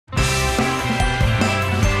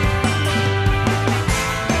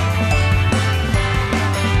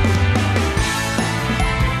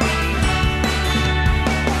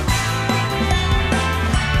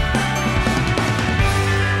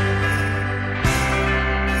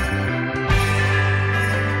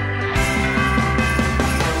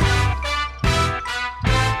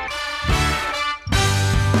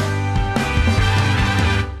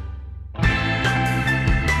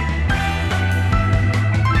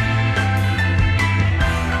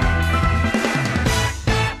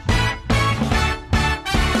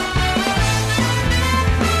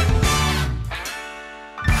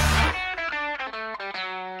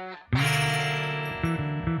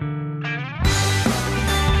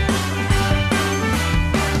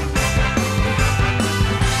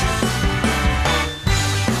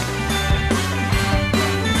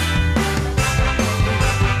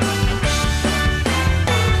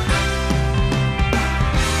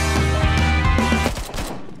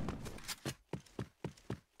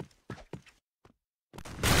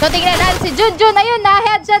So, tingnan natin si Junjun. Ayun na,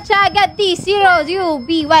 headshot siya agad.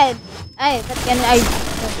 D0UB1. Ay, ba't yan ay...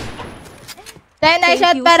 Tayo na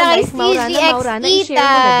shot para kay CGX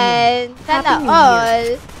Ethan. Sana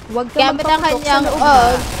all. Gamit ang kanyang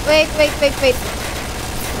all. Wait.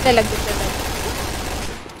 Talagot.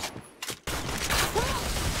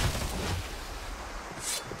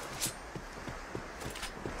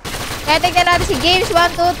 Kaya tignan natin si Games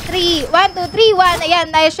 1, 2, 3. 1, 2, 3, 1. Ayan,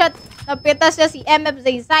 nice shot. Napitas niya si MF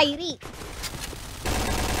Zairi.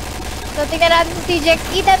 So, tingnan natin si CGX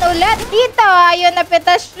Ethan ulit dito. Ayun,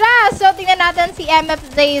 napitas siya. So, tingnan natin si MF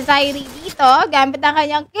Zairi dito. Gamit ang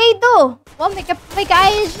kanyang K2. Oh, may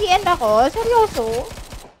ka-IGN ako. Seryoso?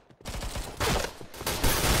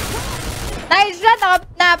 Nice shot.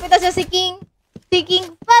 Napitas siya si King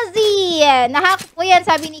Fuzzy. Nahack po yan,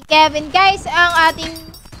 sabi ni Kevin. Guys, ang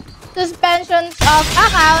ating suspensions of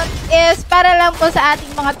account is para lang po sa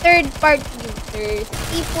ating mga third-party users.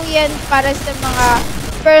 Hindi po yan para sa mga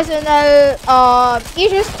personal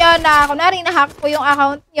issues nyo na kunwari na-hack po yung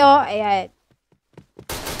account nyo. Ayan.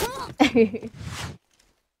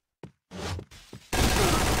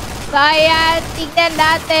 So, ayan. Tignan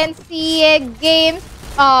natin si Games.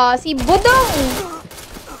 Si Budong.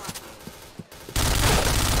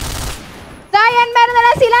 So, ayan. Meron na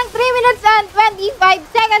lang silang 3 minutes and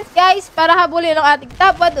 25 seconds, guys, para habulin ang ating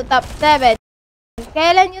top 1 to top 7.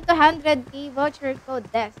 Kailan nyo to 100k voucher code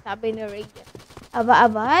desk? Sabi ni Ray.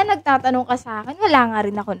 Aba, nagtatanong ka sa akin. Wala nga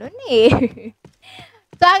rin ako nun eh.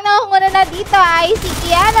 So, ang nakunguna na dito ay si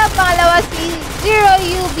Kiana. Pangalawa si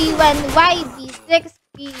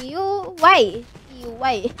 0UB1YB6PUY.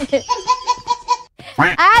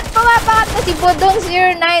 At pumapakat na si Budong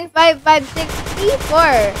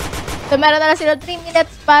 095563 So, meron na lang sila 3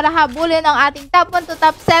 minutes para habulin ang ating top 1 to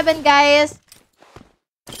top 7, guys.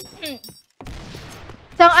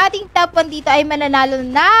 So, ang ating top 1 dito ay mananalo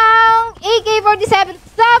ng AK-47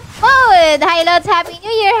 SOPMOD. Hi, lods. Happy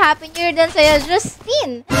New Year. Happy New Year din sa'yo,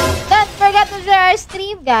 Justine. Don't forget to share our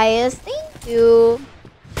stream, guys. Thank you.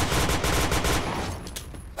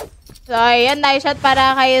 So, ayan. Nice shot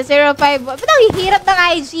para kay 05. Ba't ang hihirap ng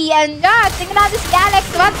IGN nyo? Tingnan natin si Alex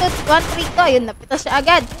 1213 ko. Yun, napitas siya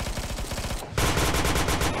agad.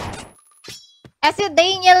 Si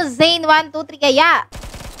Daniel Zane 123 kaya.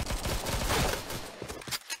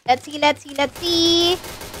 Let's see.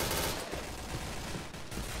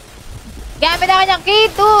 Gamit ako niyang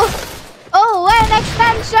K2. Oh, well,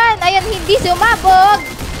 expansion. Ayun, hindi sumabog.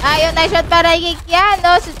 Ayun, nice shot para kay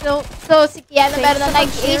Kiano. So si Kiano meron na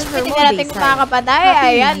 90 HP. Tingnan natin kung makakapaday.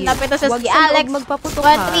 Ayan, napito siya si Alex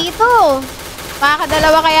 132.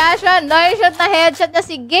 Makakadalawa kaya siya. Nice shot na headshot na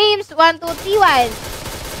si Games 1231.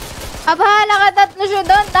 Aba, nakatatlo siya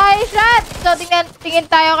doon. Nice shot. So, tingin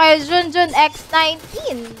tayo kay Junjun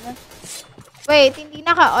X19. Wait, hindi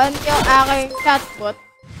naka-on yung aking chatbot.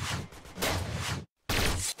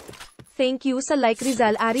 Thank you sa like,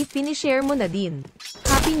 Rizal. Ari, finish-share mo na din.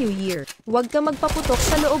 Happy New Year. Huwag ka magpaputok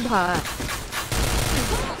sa loob, ha.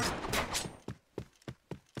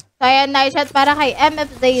 So, ayan, nice shot para kay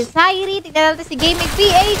MF Zairi. Tingnan natin si Gaming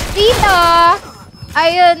PH dito.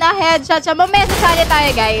 Ayun, na headshot siya. Mamaya sasali tayo,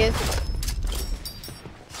 guys.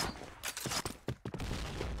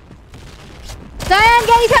 So, ayan,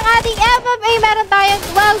 guys, ang ating FFA, meron tayong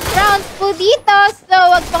 12 rounds po dito. So,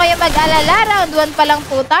 wag po kayo mag-alala. Round 1 pa lang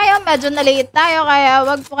po tayo. Medyo na-late tayo, kaya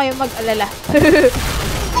wag po kayo mag-alala.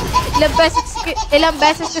 ilang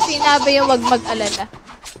beses ko sinabi yung wag mag-alala.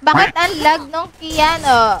 Bakit ang lag nung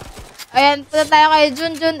Kiano? Ayan, punta tayo kay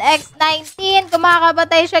Junjun X19. Kung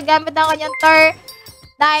makakabatay siya gamit ang kanyang TAR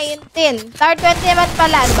 19. TAR 20 naman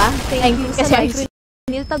pala, diba? Thank you sa like.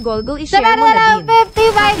 Tagolgol, so, meron na lang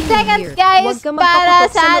 55 seconds, guys,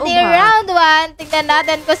 para sa ating round 1. Tingnan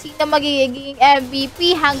natin kung sino magiging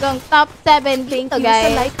MVP hanggang top 7 dito, guys. Thank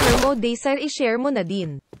you sa like, Hermo. Desire, i-share mo na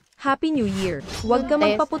din. Happy New Year. Huwag ka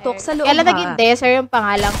magpaputok sa loob, kailan naging Desire yung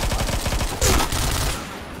pangalan ko?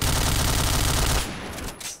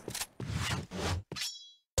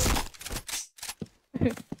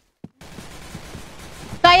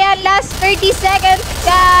 So, ayan, last 30 seconds,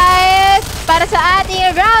 guys, para sa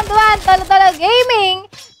ating round 1, Talo-Talo Gaming.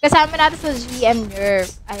 Kasama natin sa GM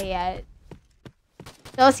Nerf. Ayan.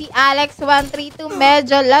 So, si Alex 132,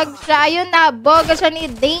 medyo lag siya. Ayun na, boga siya ni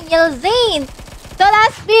Daniel Zane. So,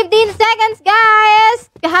 last 15 seconds,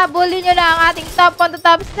 guys. Kahabulin nyo na ang ating top 1 to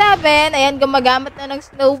top 7. Ayan, gumagamit na ng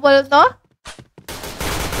snowball to.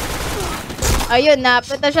 Ayun,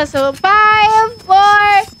 napunta siya. So, 5,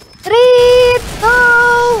 4, 3,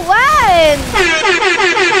 2, 1!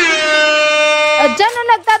 Diyan na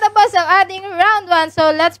nagtatapos ang ating round 1.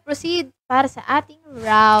 So, let's proceed para sa ating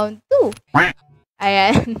round 2.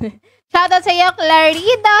 Ayan. Shoutout sa iyo,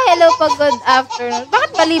 Clarida. Hello po, good afternoon.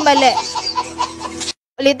 Bakit mali-mali?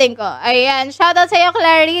 Ulitin ko. Ayan. Shoutout sa iyo,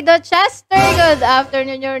 Clarido Chester. Good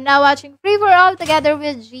afternoon. You're now watching Free for All together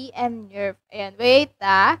with GM Nerf. Ayan. Wait,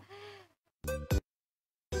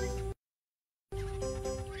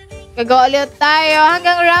 Gagawa ulit tayo.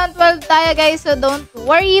 Hanggang round 12 tayo, guys. So, don't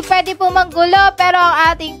worry. Pwede po manggulo. Pero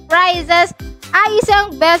ang ating prizes ay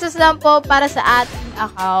isang beses lang po para sa ating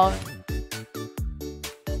account.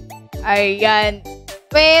 Ayan.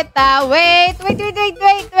 Wait.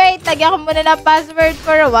 Tagyan ko muna ng password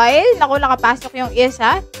for a while. Naku, nakapasok yung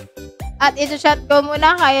isa. At ito-shot ko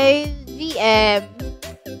muna kay GM.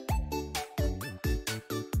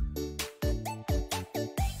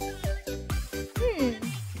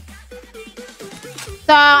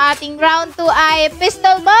 So, ang ating round 2 ay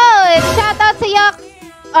pistol mode. Shoutout sa iyo,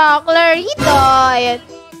 Clarito. Ayan.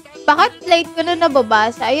 Bakit late ko na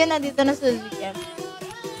nababasa? Ayun, nandito na sa GM.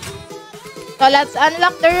 So, let's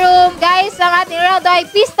unlock the room. Guys, ang ating round ay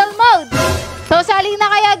pistol mode. So, saling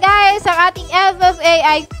na kaya, guys. Ang ating FFA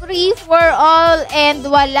ay free for all and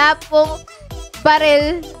wala pong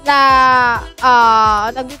baril na,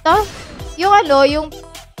 dito? Yung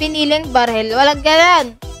piniling baril. Walang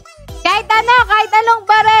ganun. Kahit anong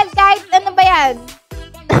baril, kahit ano ba yan?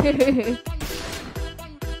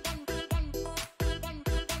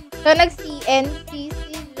 So,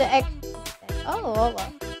 nag-CNCC the X. Oh, wow.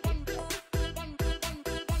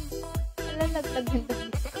 Nagtaganda.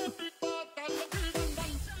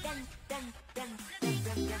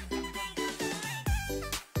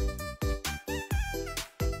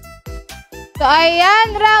 So, ayan.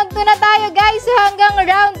 Round 2 na tayo, guys. Hanggang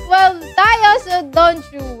round 12 tayo. So, don't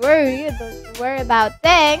you worry. Don't you worry about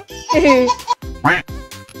things.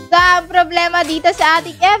 So, ang problema dito sa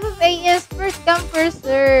ating FFA is first come, first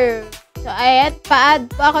serve. So, ayan.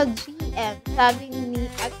 Pa-add po ako GM. Sabi ni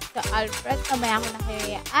Alfred. Kamaya ko na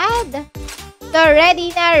kayo i-add. So,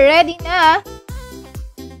 ready na.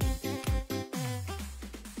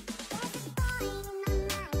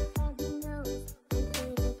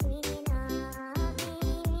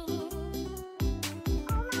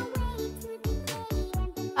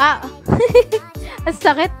 Ang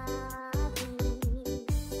sakit.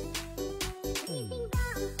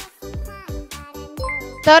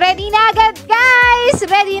 So, ready na agad, guys!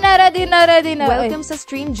 Ready na. Welcome sa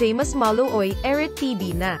stream, James Malo. Oy, Eret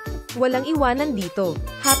TV na. Walang iwanan dito.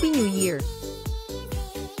 Happy New Year.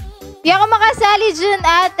 Di ako makasali dyan,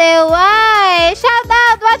 ate. Why?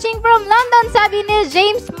 Shoutout! Watching from London, sabi ni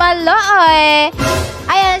James Maloy.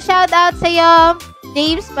 Ayan, shoutout sa'yo,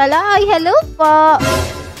 James Maloy. Hello po.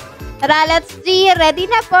 Tara, let's see. Ready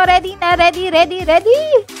na po. Ready.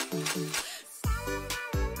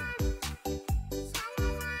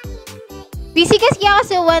 Busy kasi ako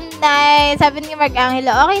sa one night. Sabi ni Mark Angelo.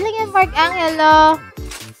 Okay lang yan, Mark Angelo.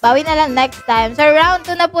 Bawi na lang next time. So, round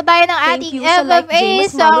 2 na po tayo ng ating FFA.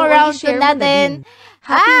 So, round 2 natin.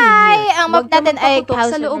 Hi! Ang map natin ay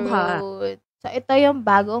House Road. So, ito yung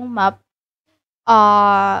bagong map.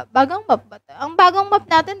 Bagong map ba ito? Ang bagong map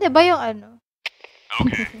natin, di ba yung ano?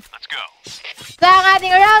 Okay, let's go. So, ang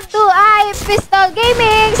ating round 2 ay Pistol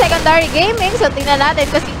Gaming, Secondary Gaming. So, tingnan natin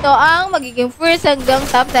kung sino ang magiging first hanggang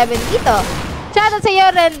top 7 dito. Shoutout sa iyo,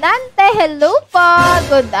 Renante. Hello po.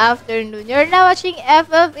 Good afternoon. You're now watching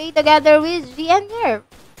FFA together with GM Nerf.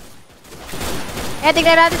 Kaya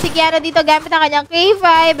tingnan natin si Kiana dito gamit ang kanyang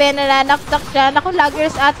K5. Nananaksak siya. Naku,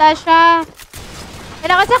 laggers ata siya.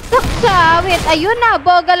 Nakasaksak siya. Wait, ayun na.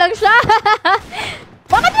 Boga lang siya.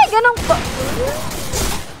 Bakit may ganong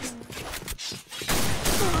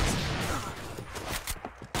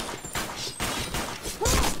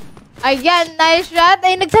Ayan, nice shot.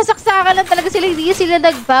 Ay, nagsasaksakan lang talaga sila. Hindi sila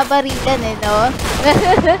nagbabarilan no?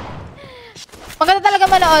 Maganda talaga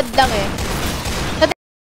manood lang So,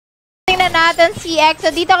 tingnan natin si X. So,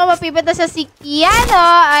 dito ako mapipita sa si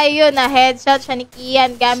Kiano. Ayun, na headshot siya ni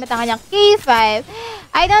Kian gamit ang kanyang K5.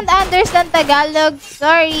 I don't understand Tagalog.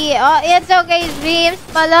 Sorry. Oh, it's okay, Dreams.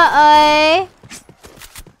 Palooy.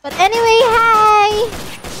 But anyway, hi!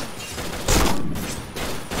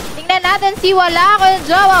 Tingnan natin si wala ako yung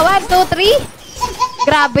jowa. 1, 2, 3.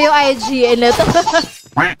 Grabe yung IGN na to.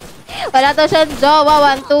 Wala to siyang jowa.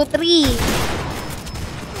 1, 2, 3.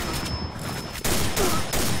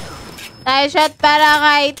 Nice shot para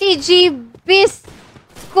kay TG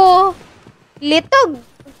Bisco Litog.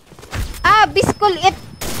 Biskol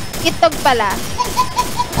Itog pala.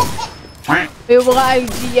 Yung mga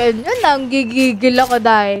IGN yun. Nanggigigil ako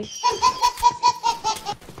dahil.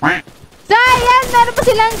 So, ayan, meron pa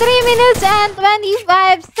silang 3 minutes and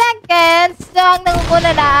 25 seconds. So, ang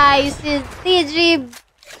nangunguna na ay si TG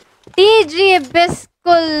TG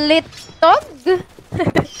Bisculitog.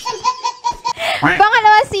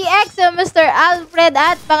 Pangalawa si EXO, Mr. Alfred.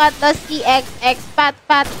 At pangatlo si XX Pat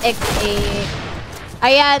XA.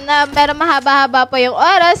 Ayan, pero mahaba-haba pa yung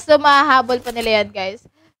oras. So, mahahabol pa nila yan, guys.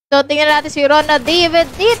 So, tingnan natin si Rona David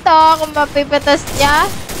dito. Kung mapipitas niya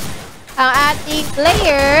ang ating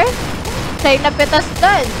player. Siya yung napitas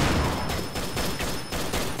doon.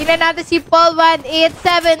 Tingnan natin si Paul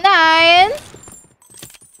 1879.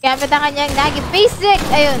 Gamit ang kanyang Nagi Basic.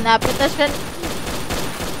 Ayun, napitas siya.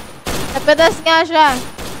 Napitas nga siya.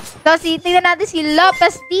 So, tingnan natin si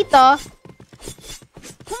Lopez dito.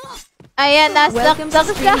 Ayan, Welcome sa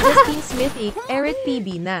nasak-sak stream, siya. Justine Smith 8, Eric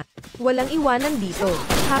TV na. Walang iwanan dito.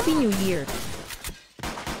 Happy New Year.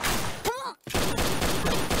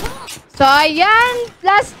 So, ayan.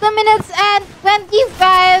 Last 2 minutes and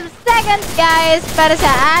 25 seconds, guys, para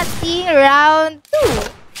sa ating round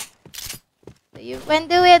 2. So, you can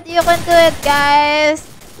do it. You can do it, guys.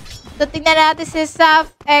 So, tingnan natin si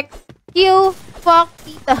Saf XQ Fok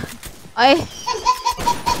dito. Ay.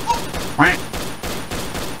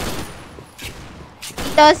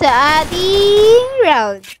 Dito sa ating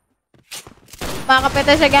round.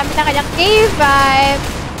 Makakapita siya gamit ang kanyang K5.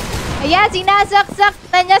 Ayan, sinasaksak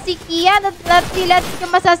na niya si Kian. At silat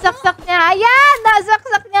yung masasaksak niya. Ayan,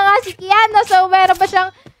 nasaksak niya nga si Kian. So, meron pa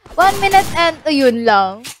siyang 1 minute and yun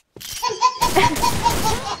lang.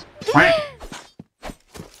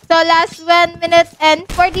 So, last 1 minute and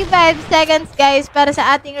 45 seconds, guys, para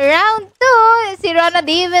sa ating round 2. Si Rona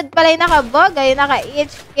David pala yung nakabog. Ayun,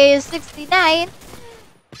 naka-HK69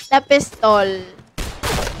 na pistol.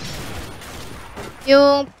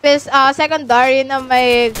 Yung secondary na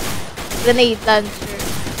may grenade launcher.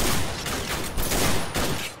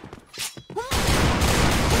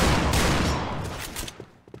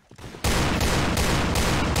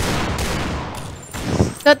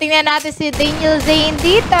 So, tingnan natin si Daniel Zane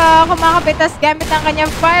dito. Kumakapitas gamit ang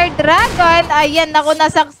kanyang Fire Dragon. Ayan, naku,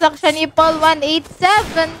 nasaksak siya ni Paul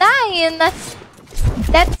 1879.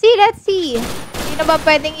 Let's see. Sino ba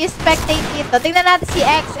pwedeng i-spectate dito? Tingnan natin si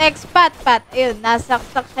XX Pat. Ayun,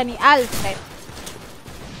 nasaksak siya ni Alfred.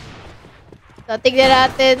 So, tingnan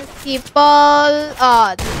natin si Paul.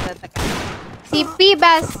 Si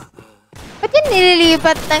Pibas. Ba't yun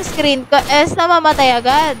nililipat ng screen ko? Namamatay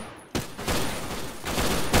agad.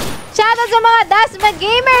 Shoutout sa mga Dasma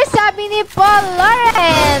Gamers, sabi ni Paul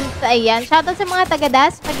Lawrence. Ayan, shoutout sa mga taga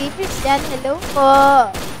Dasma Gamers dyan. Hello po.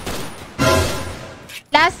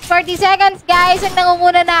 Last 40 seconds, guys. Ang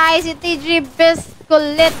nangunguna na ay si TG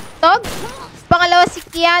Bisculitog. Pangalawa si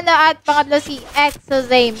Kiano at pangatlo si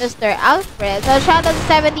Exozame, Mr. Alfred. So, shoutout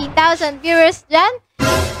sa 17,000 viewers dyan.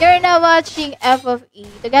 You're now watching FFE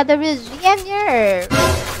together with GMR.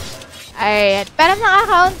 Alright, parang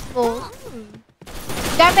naka-account mo.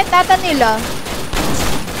 Gamit natin nila.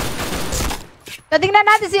 Tatingnan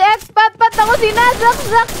natin si X-Pat. Ako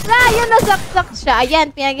sinasaksak siya. Ayun, nasaksak siya.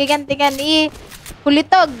 Ayan, pinagigantigan ni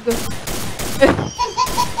Kulitog.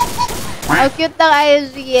 Ang cute ng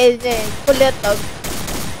ISG. Kulitog.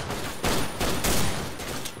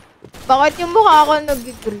 Bakit yung mukha ko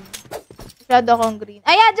nag-green? Masyado akong green.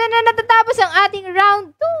 Ayan, dyan na natatapos ang ating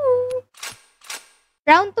round 2.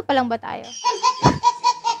 Round 2 pa lang ba tayo?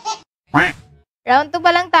 Round 2 pa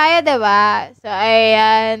lang tayo, diba? So,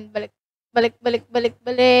 ayan. Balik. Wait.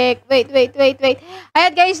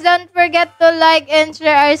 Ayan, guys, don't forget to like and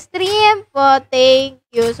share our stream po. Thank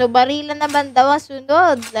you. So, barilan naman daw ang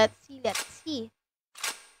sunod. Let's see.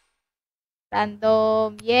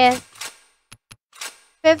 Random. Yes.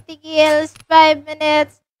 50 kills, 5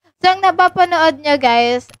 minutes. So, ang napapanood nyo,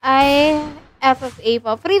 guys, ay FFA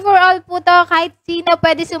po. Free for all po to. Kahit sino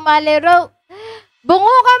pwede sumali. Bungo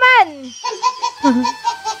ka man!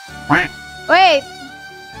 Wait.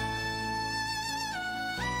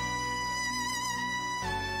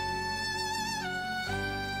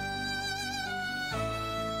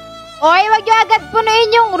 Oy, wag nyo agad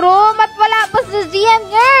punuin yung room at wala pa sa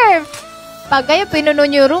GM Nerf. Pag kayo pinuno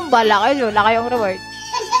nyo yung room, bala kayo, wala kayong reward.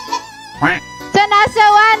 So, nasa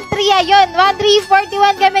 1-3, ayun.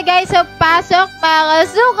 1-3-41 kami, guys. So, pasok, mga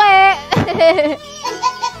suke.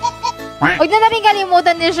 Huwag na rin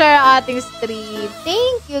kalimutan ni share ating stream.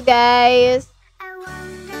 Thank you, guys.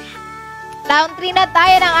 Round 3 na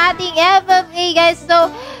tayo ng ating FFA, guys.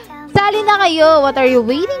 So, sali na kayo. What are you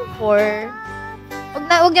waiting for?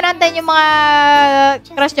 Huwag nyo nantayin yung mga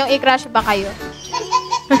crush yung i-crush ba kayo?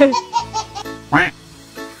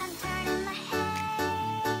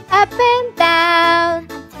 Up and down.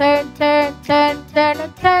 Turn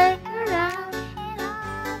around.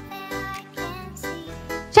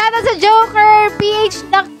 Shoutout sa Joker, PH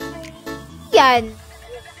na yan.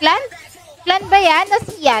 Clan? Clan ba yan? O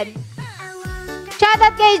si yan?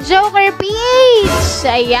 Shoutout kay Joker PH!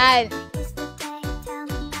 Ayan.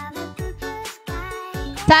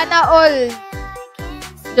 Sana all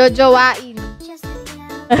jojowain.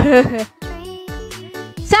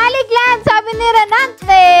 Sali clan! Sabi ni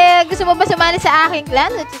Renante. Gusto mo ba sumali sa aking clan?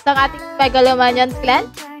 Which is ang ating Megalomanian clan?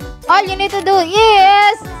 All you need to do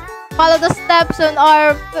is follow the steps on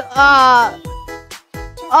our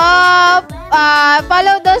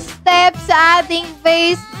follow the steps sa ating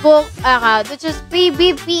Facebook account, which is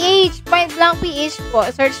PBPH, point blank PH po.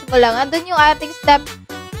 Search mo lang. Andun yung ating step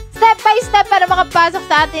by step para makapasok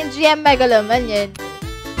sa ating GM Megalomanian.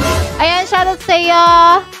 Ayan, shoutout sa iyo,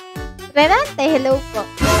 Renante. Hello po.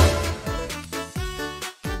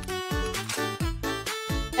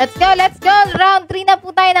 Let's go. Round 3 na po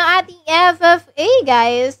tayo ng ating FFA,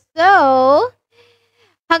 guys. So,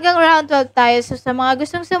 hanggang round 12 tayo. So, sa mga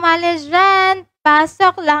gustong sumali dyan,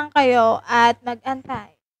 pasok lang kayo at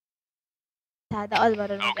mag-antay. Sada all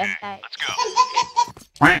marunong mag-antay. Let's go.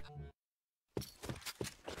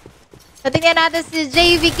 So, tingnan natin si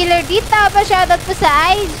JV Killer dito. Pa-shoutout po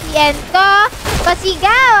sa IGN ko.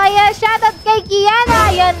 Pasigaw. Ayan, shoutout kay Kiana.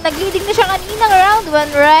 Ayan, nag-leading na siya kaninang round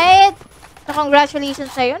 1, right? So,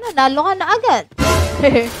 congratulations sa'yo. Nanalo ka na agad.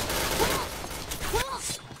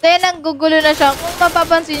 So, yan, nanggugulo na siya. Kung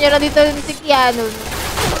mapapansin nyo na dito si Keanu.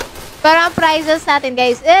 Pero ang prizes natin,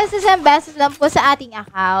 guys, is isang beses lang po sa ating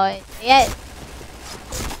account. Ayan.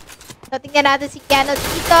 So, tingnan natin si Keanu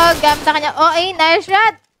dito. Gamit na kanya. OA, nice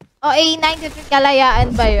shot. OA, 93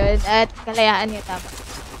 kalayaan ba yun? At kalayaan niya, tama.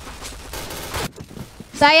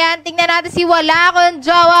 So, ayan. Tingnan natin si Wala akong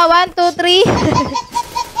jowa. 1, 2, 3.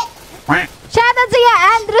 Shoutout sa iyo,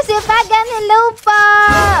 Andrew Sipagan. Hello po.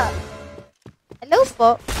 Hello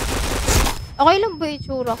po. Okay lang ba yung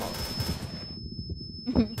tsura ko?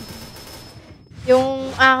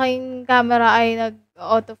 Yung aking camera ay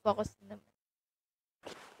nag-autofocus naman.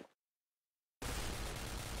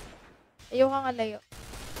 Ayoko nga layo.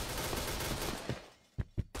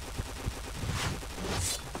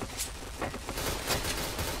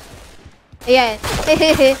 Ayan.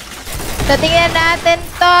 So, tingnan natin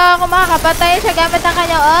to. Kung makakapatay siya gamit ang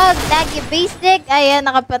kanyang nag-basic. Ayan,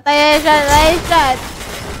 nakapatay siya. Nice shot.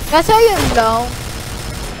 Kaso yun lang.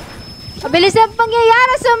 Mabilis ang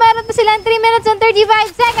pangyayari. So, meron pa silang 3 minutes and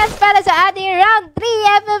 35 seconds para sa ating round 3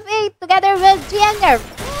 FF8 together with GM Girl.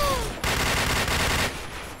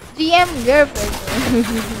 GM Girlfriend.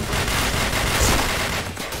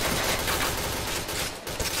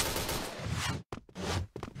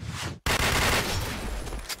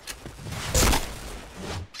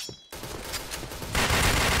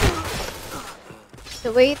 So,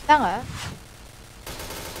 wait lang ah.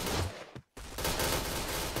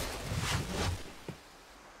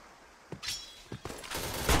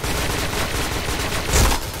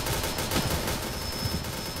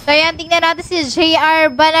 So, yan. Tingnan natin si JR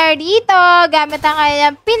Banardito. Gamit ang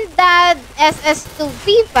kanyang Pindad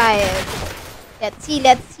SS2V5. Let's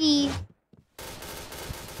see.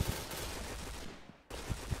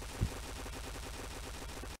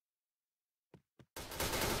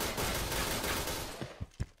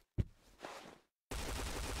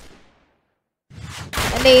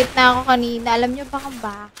 Late na ako kanina. Alam nyo ba kung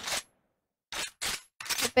bakit?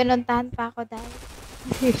 Pinuntahan pa ako dahil.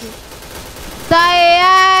 So,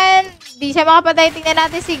 ayan. Di siya makapatay. Tingnan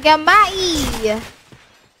natin si Gamai.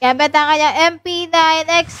 Gamit ang kanyang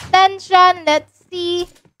MP9 extension. Let's see.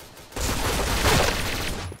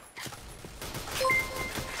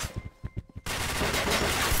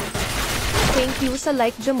 Thank you sa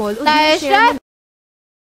like, Jamol. Nice shot.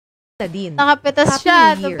 Din. Nakapitas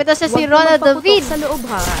siya. Napitas siya si Ronald David. Sa loob,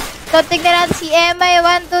 ha? So, tignan natin si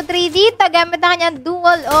MI123 dito. Gamit na kanyang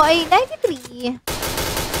dual OA93.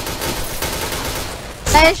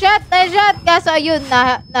 Nice shot. Kaso, ayun,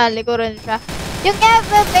 nalikuran siya. Yung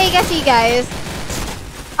FFA kasi, guys,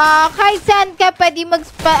 kahit saan ka pwede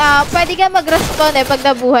ka mag-respawn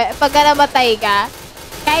pag namatay ka.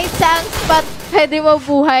 Kahit saan spot pwede mo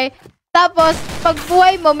buhay. Tapos, pag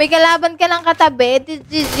buhay mo, may kalaban ka lang katabi,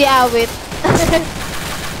 GG awit.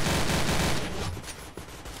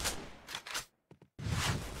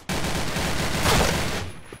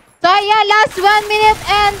 So, yeah, last 1 minute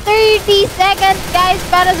and 30 seconds, guys,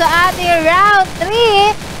 para sa ating round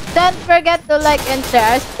 3. Don't forget to like and share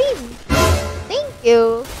our stream. Thank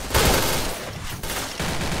you.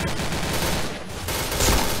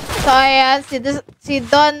 So, ayan, si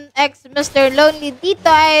Don X Mr. Lonely dito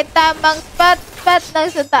ay tamang spot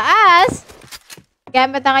lang sa taas.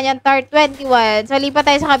 Gamit ang kanyang TAR 21. So, lipat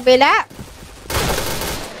tayo sa kabila.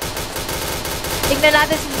 Tingnan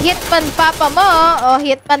natin si Hitman Papa mo. O,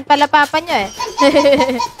 Hitman pala Papa nyo eh.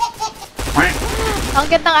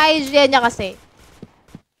 Ang cute ng IG niya kasi.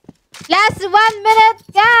 Last 1 minute,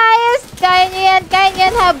 guys! Kaya nyo yan.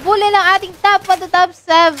 Habulin ang ating top 1 to top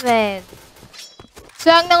 7.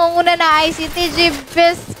 So, ang nangunguna na ay si TG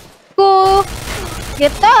Bisco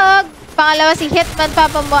Gitog. Pangalawa si Hitman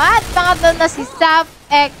Papa mo. At pangatlo na si Saf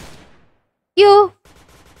X Q.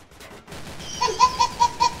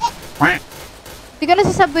 Hindi ko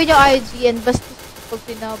nasasabi yung IGN. Basta pag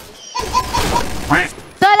pinabot.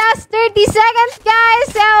 So, last 30 seconds, guys.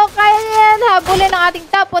 So, kaya yan. Habulin ang ating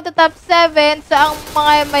top 1 to top 7. So, ang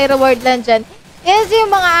mga may reward lang dyan is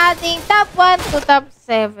yung mga ating top 1 to top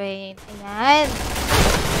 7. Ayan.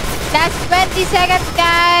 Last 20 seconds,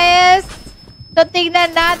 guys. So,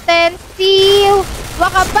 tignan natin si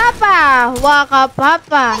Wakapapa.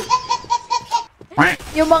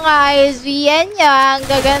 Yung mga IGN niya, ang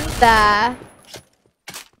gaganda.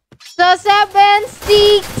 So, 7,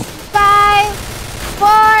 6, 5,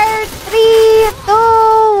 4, 3,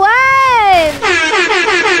 2, 1!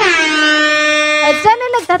 At dyan na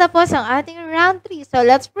nagtatapos ang ating round 3. So,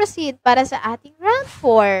 let's proceed para sa ating round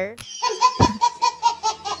 4.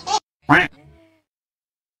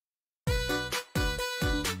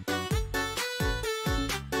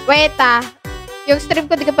 Wait yung stream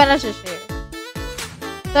ko di ka pa na-share.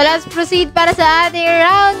 So, let's proceed para sa ating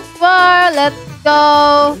round 4. Let's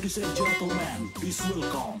go!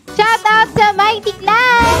 Shout out sa Mighty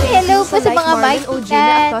Clan! Hello po sa mga Mighty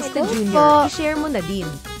Clan! Hello po! I-share mo na din.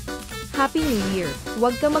 Happy New Year!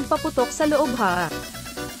 Huwag ka magpaputok sa loob ha!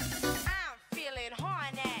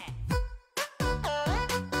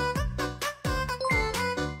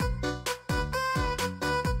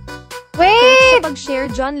 Wait! Sa pag-share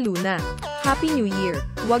John Luna. Happy New Year!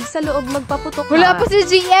 Huwag sa loob magpaputok ha! Wala pa si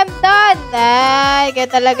GM doon! Ay, kaya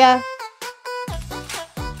talaga.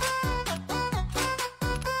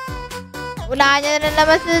 Unahan niya na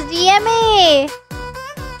naman sa GM eh.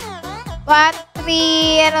 1,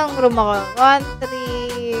 3. Anong room ako? 1,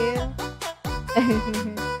 3.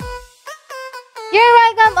 You're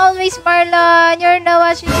welcome always, Marlon. You're now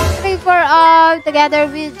watching 3 for all together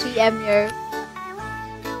with GM here.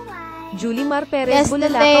 Julie Mar Perez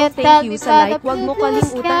Yesterday, Bulalakaw, thank you sa like. Huwag mo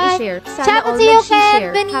kalimutang i-share. Sana shout out all to you,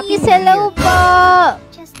 nag-share. Ken Happy Benice. New Hello Year! po!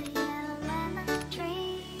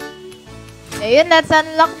 Ayun, let's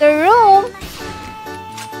unlock the room.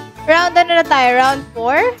 Round ano na tayo? Round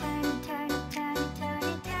 4?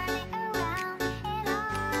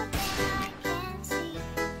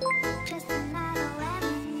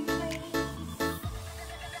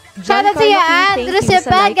 Shout out to you, Andrew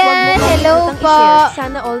Sepagan. Hello po.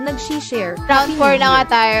 Sana all nag-share. Round 4 na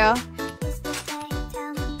nga tayo.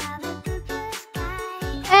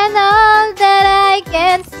 And all that I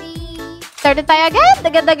can see. Started tayo agad.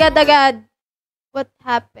 Dagad. What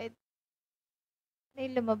happened?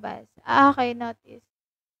 May lumabas. Okay, notice.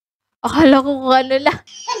 Akala ko kung ano lang.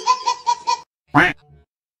 Okay,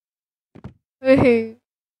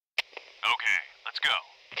 let's go.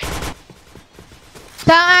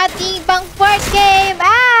 So, ang ating pang 4th game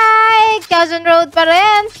ay Cousin Road pa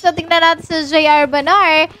rin. So, tignan natin sa JR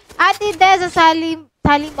Banar. Ate Dez, sali mo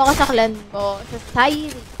ako sa clan mo. Sa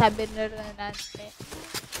Sairi, sabi na rin natin.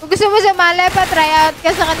 Kung gusto mo sumali pa, try out ka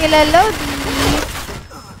sa kanila, Lodi.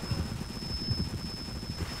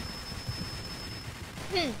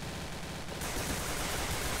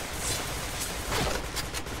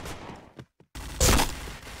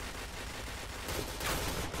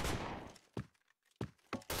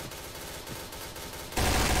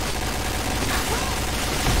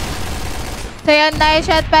 So, yan, nice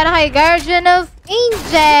shot para kay Guardian of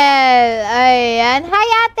Angel. Ayan. Hi,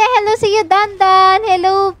 ate. Hello sa iyo, Dandan.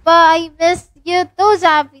 Hello pa. I miss you too,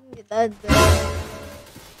 sabi ni Dandan.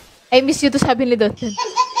 I miss you too, sabi ni Dandan.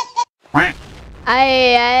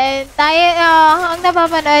 Ayan. Tayo, ang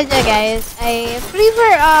napapanood nyo, guys, ay free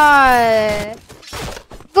for all.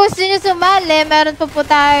 Gusto nyo sumali, meron pa po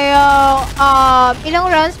tayo, ilang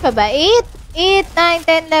rounds pa ba? 8, 9,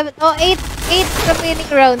 10, 11, 8 remaining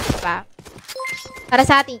rounds pa. Para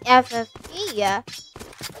sa ating FFA.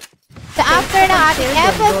 So, after ng ating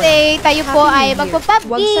FFA, tayo po ay magpa-PUBG.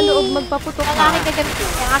 Huwag sa loob magpaputok ang ha. aking gagamitin,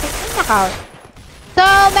 ang aking account. So,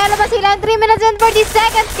 meron pa silang 3 minutes and 40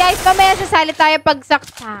 seconds, guys. Mamaya sasali tayo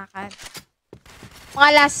pagsaksakan. Mga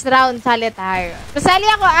last round, sali tayo. Sasali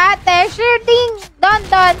ako, ate. Sure thing. Don.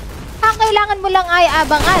 Ang kailangan mo lang ay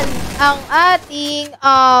abangan ang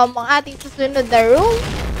ating susunod na room.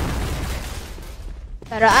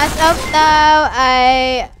 Pero as of now,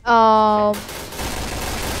 ay,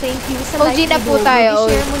 thank you sa OG like na po video. tayo.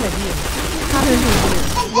 I-share mo na din. Happy New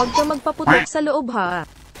Year. Huwag ka magpaputok sa loob ha.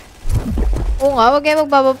 Oo nga, huwag kayo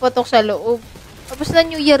magpapaputok sa loob. Tapos na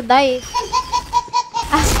New Year dahil.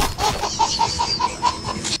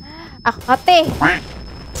 Akate.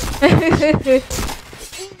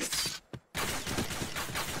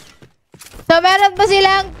 So, meron pa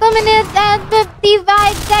silang 2 minutes and 55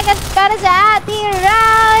 seconds para sa ating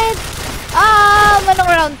round.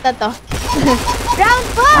 Anong round na to? Round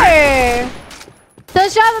 4! So,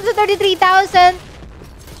 shoutout sa 33,000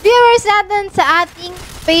 viewers natin sa ating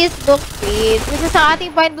Facebook page. Which is sa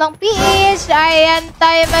ating Point Blank PH. Ayan,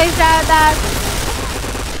 tayo mag-shoutout.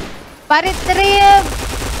 Paritrib.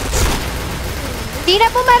 Hindi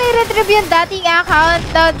na po mariretrieve yung dating account.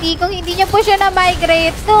 Kung hindi nyo po siya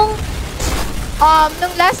na-migrate nung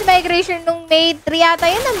last migration nung May 3 yata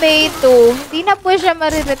yun na May 2. Hindi na po siya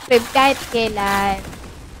mariretrieve kahit kailan.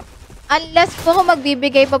 Unless po kung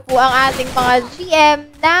magbibigay pa po ang ating mga GM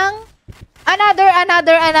ng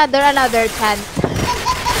another chance.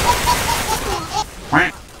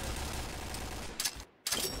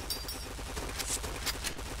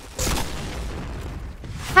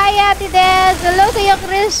 Hi, Ate Des! Hello sa iyo,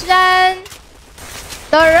 Christian!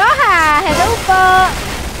 Doroha! Hello po!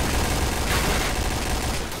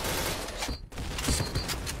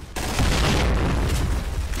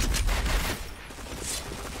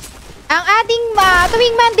 Ang ating,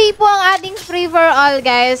 tuwing Monday po ang ating free for all,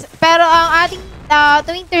 guys. Pero ang ating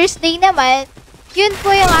tuwing Thursday naman, yun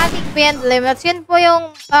po yung ating band limits. Yun po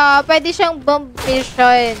yung pwede siyang bomb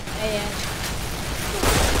mission. Ayan.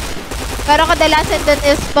 Pero kadalasan dun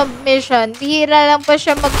is bomb mission. Bihira lang po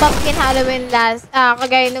siya mag-pumpkin Halloween last,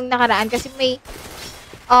 kagaya nung nakaraan. Kasi may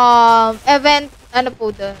event, ano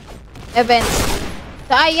po dun? Event.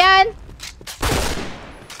 So, ayan.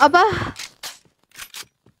 Aba.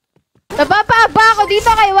 Napapaaba ako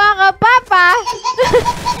dito kay Waka Papa.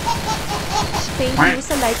 Thank you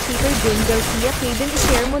sa light seeker din, Garcia. Kaden,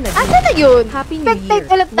 i-share mo na din. Asa na yun? Happy New Year.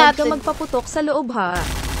 Ulit Huwag ka natin. magpaputok sa loob ha.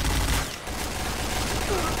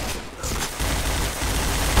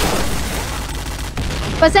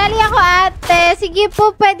 Pasali ako, ate. Sige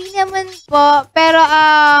po, pwede naman po. Pero,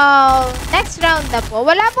 next round na po.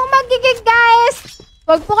 Wala pong magigig, guys.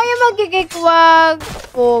 Wag po kayo magigig. Wag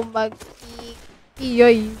po magigig.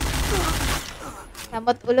 Iyoy.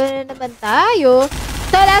 Namat ulo na naman tayo.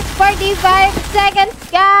 So, last 45 seconds,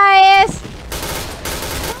 guys.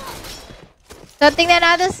 So, tingnan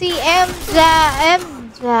natin si Emja.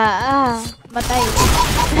 Matay.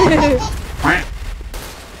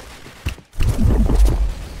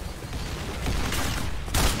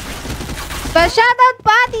 So, shoutout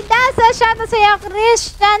po, Ate Dasa. Shoutout sa iyo,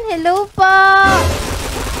 Christian. Hello po.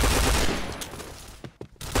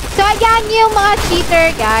 So, ayan yung mga cheater,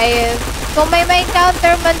 guys. Kung may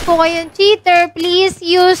encounter man po kayong cheater, please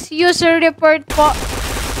use user report po.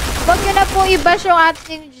 Huwag nyo na po i-bash yung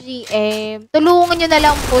ating GM. Tulungan nyo na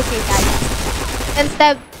lang po sila.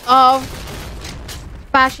 Instead of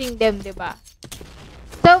bashing them, diba?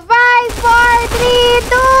 So, 5, 4,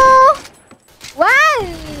 3, 2,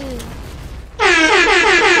 1!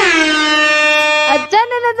 At dyan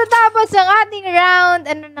na natatapos ang ating round.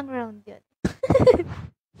 Ano nang round yun?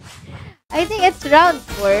 I think it's round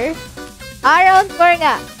 4. Round 4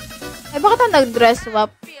 nga. Ay, bakit ang nag-dress swap?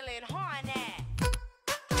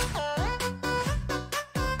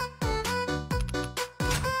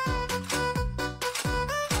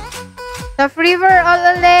 Sa free for all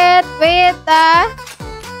ulit. Wait,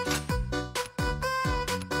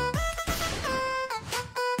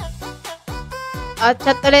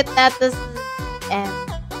 chat ulit natin sa M.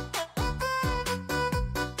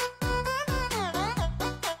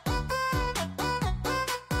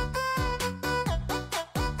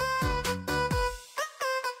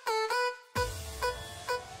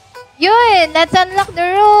 Yun! Let's unlock the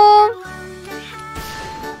room!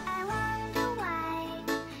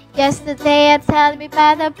 Yesterday I told me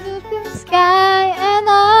about the blue sky and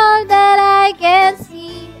all that I can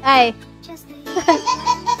see. Ay.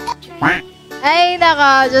 Ay,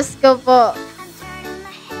 naka. Diyos ko po.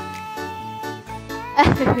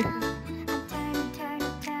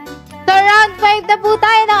 So, round 5 na po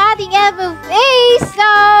tayo ng ating FFA. So,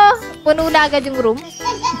 puno na agad yung room.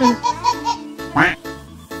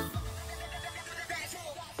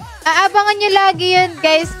 Aabangan nyo lagi yun,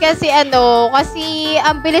 guys. Kasi kasi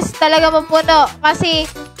ang bilis talaga mapuno. Kasi,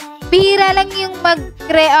 bihira lang yung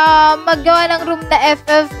maggawa ng room na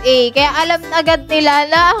FFA. Kaya alam agad nila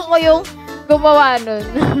na ako yung gumawa nun.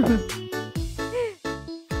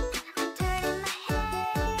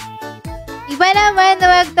 Iba naman,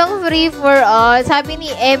 wag tong free for all. Sabi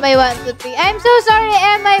ni MI123. I'm so sorry,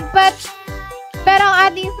 MI, but Pero ang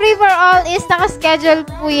ating free for all is nakaschedule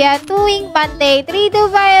po yan tuwing Monday, 3 to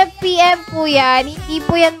 5 p.m. po yan. Hindi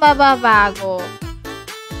po yan mababago.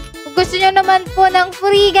 Kung gusto nyo naman po ng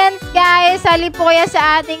free guns, guys, sali po kaya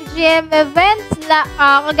sa ating GM events na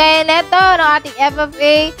kagaya neto ng ating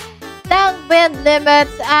FFA, ng build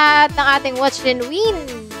limits, at ng ating watch and win.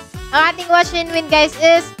 Ang ating watch and win, guys,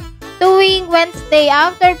 is tuwing Wednesday.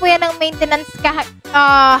 After po yan ng maintenance,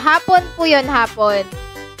 hapon po yun, hapon.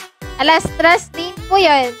 Alas 3 din po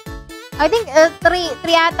yun. I think 3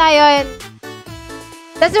 ata yun.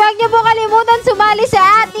 Tapos huwag niyo po kalimutan sumali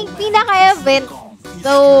sa ating pinaka-event.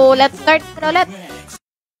 So, let's start na ulit.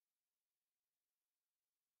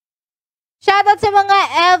 Shoutout sa mga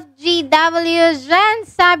FGW dyan,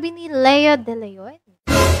 sabi ni Leo De Leon.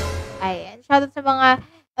 Ayan, shoutout sa mga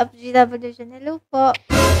FGW dyan. Hello po.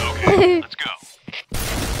 Okay, let's go.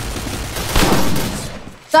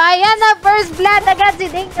 So, ayan na, first blood agad si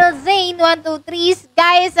Dingle Zane, 1, 2, 3.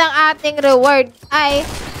 Guys, ang ating reward ay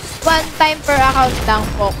 1 time per account lang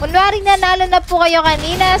po. Kunwari nanalo na po kayo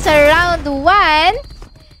kanina sa round 1.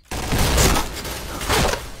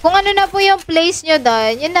 Kung ano na po yung place nyo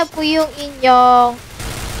doon, yun na po yung inyong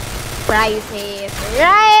prizes.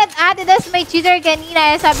 Right? Ate, das may cheater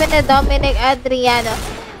kanina. Sabi na Dominic Adriano.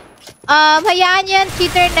 Hayaan nyo yung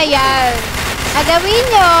cheater na yan. Agawin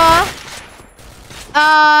nyo,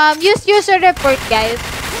 use user report, guys.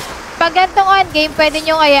 Pag gantong on game, pwede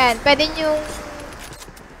nyo ayan. Pwede nyo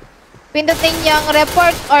pindutin yung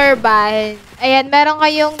report or ban. Ayan, meron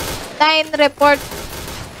kayong 9 report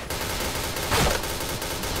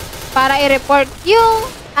para i-report yung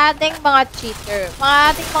ating mga cheater.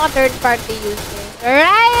 Ating mga third party users.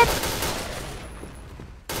 Alright?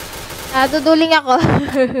 Duduling ako.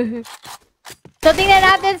 So, tingnan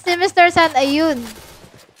natin si Mr. San. Ayun.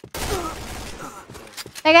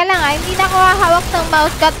 Teka lang hindi na ako hawak ng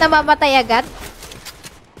mouse cut na mamatay agad.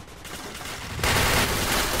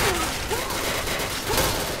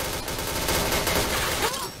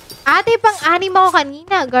 Ate, pang-anim ako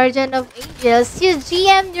kanina, Guardian of Angels. Si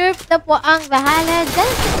GM Nerf na po ang bahala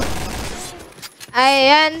dyan.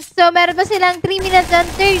 Ayan, so meron pa silang 3 minutes and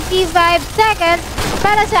 35 seconds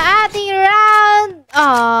para sa ating round.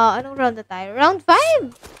 Anong round na tayo? Round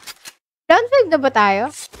 5? Round 5 na ba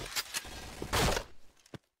tayo?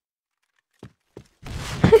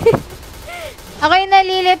 Ako'y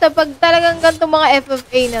nalilito pag talagang ganito mga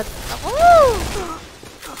FFA na to.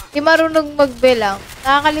 Di marunong magbilang.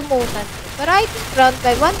 Nakakalimutan. Pero I think round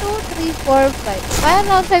 5. 1, 2, 3, 4, 5. Parang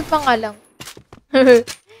round 5 pa nga lang.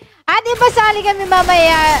 At ipasali kami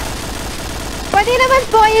mamaya. Pwede naman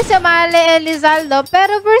po kayo sa Male Elizaldo.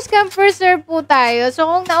 Pero first come, first serve po tayo. So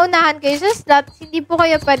kung naunahan kayo sa slot, hindi po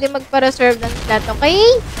kayo pwede magpa-reserve ng slot. Okay?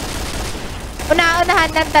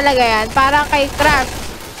 Una-unahan lang talaga yan. Parang kay Crash.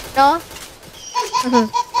 No?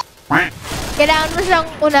 Kailangan mo siyang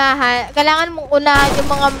unahan. Kailangan mong unahan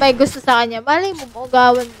yung mga may gusto sa kanya. Malay mo,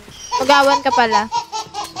 magawan mo. Magawan ka pala.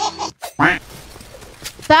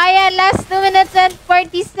 So, ayan, last 2 minutes and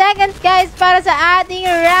 40 seconds, guys, para sa ating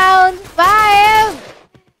round 5.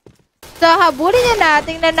 So, habulin na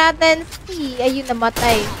natin na natin si... Ayun,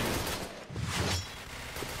 namatay.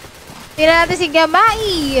 Tingnan natin si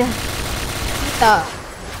Gamai. Dito.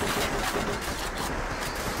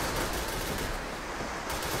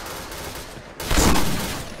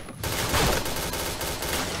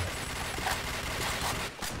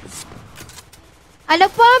 Ano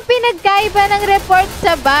po ang pinagkaiba ng report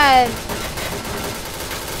sa ban?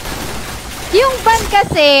 Yung ban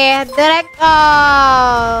kasi, direct,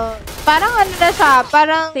 parang ano na siya,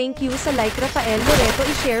 parang... Thank you sa like, Rafael Loreto,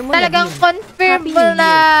 i-share mo talagang na din. confirm mo na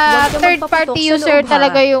third party user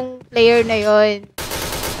talaga yung player na yun.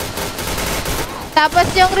 Tapos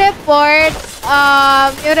yung report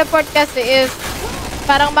kasi is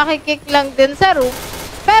parang makikik lang din sa room.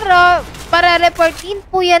 Pero, para reportin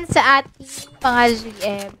po yan sa ating mga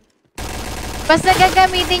GM. Basta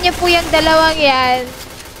gagamitin niyo po yung dalawang yan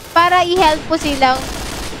para i-help po silang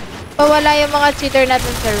pawala yung mga cheater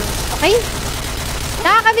natin sa room. Okay?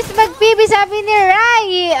 Nakakamiss mag-PB, sabi ni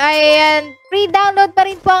Rai. Ayan, free download pa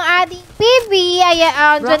rin po ang ating PB.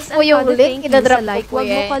 Ayan, dyan po yung link. Idadrop like, ko po yan.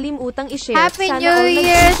 Huwag mo kalimutang i-share. Happy New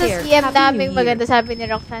Year sa CM naming maganda, sabi ni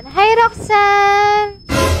Roxanne. Hi, Roxanne!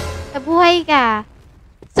 Nabuhay ka.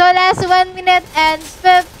 So, last 1 minute and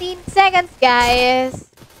 15 seconds, guys.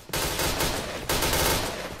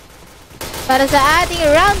 Para sa ating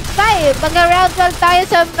round 5. Mag-round 12 tayo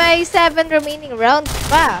sa may 7 remaining rounds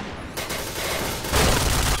pa.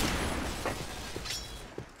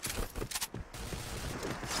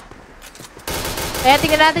 Kaya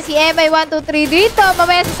tingnan natin si MI123 dito.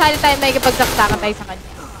 Mamaya sasali tayo, may ipagsaksakan tayo sa kanya.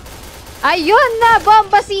 Ayun na,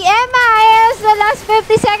 bomba si Emma. Ayun, sa last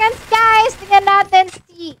 50 seconds, guys. Tingnan natin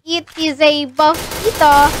si It is a buff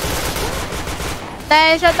dito.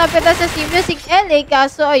 Dahil siya tapita sa si Music LA,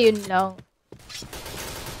 kaso ayun lang.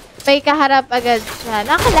 May kaharap agad siya.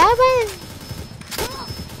 Nakalaban.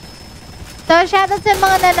 So, shoutout sa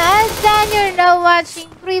mga nanood dyan. You're now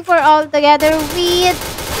watching Free for All together with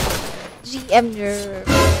GM Nerve.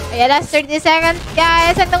 Ayan, last 30 seconds,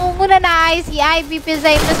 guys. Ang nangunguna na ay si IBP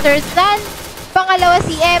Zay Mr. Sun. Pangalawa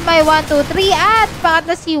si MI 123 at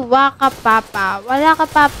pangatlo si Waka Papa. Wala ka,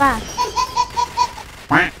 Papa.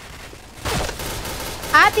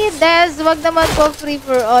 Ate Des, wag naman po free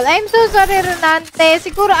for all. I'm so sorry, Renante.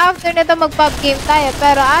 Siguro after nito mag-pub game tayo.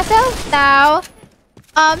 Pero as of now,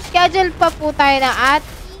 schedule pa po tayo ng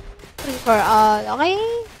ating free for all. Okay?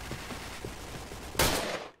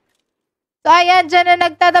 So, ayan, dyan na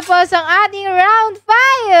nagtatapos ang ating round 5.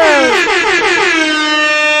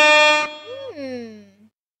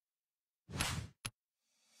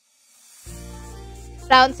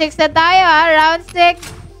 Round 6 na tayo, ha? Round 6.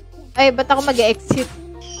 Ay, ba't ako mag-exit?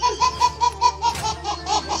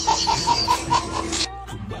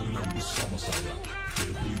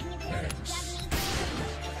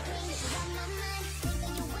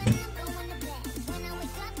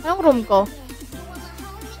 Anong room ko?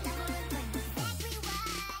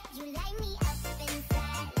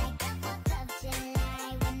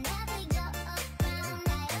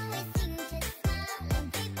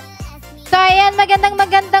 So, ayan,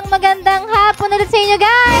 magandang hapon ulit sa inyo,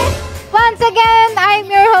 guys! Once again, I'm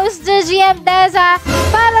your host, GM Deza,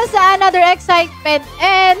 para sa another excitement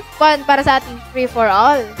and fun para sa ating free for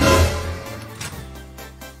all.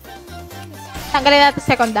 Tanggalin natin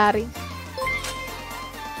secondary.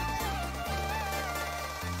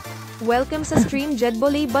 Welcome sa stream,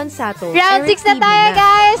 Jedbolay Bansato. Round 6 na tayo,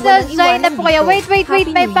 guys! So, join na po kayo. Wait, may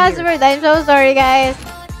password. I'm so sorry, guys.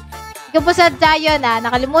 Hindi ko po sadya yun, ha.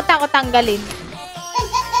 Nakalimutan ko tanggalin.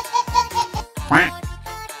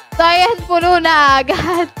 So, ayan, puno na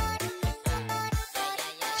agad.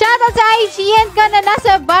 Shoutout sa IGN ka na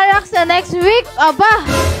nasa barracks na next week. Aba!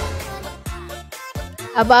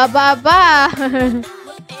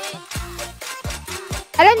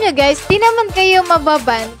 Alam nyo, guys, di naman kayo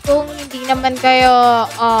mababan kung hindi naman kayo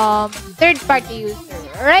third-party user.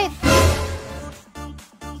 Right?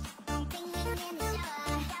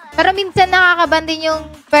 Pero minsan nakakaban din yung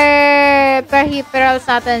peripherals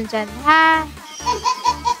natin dyan, ha?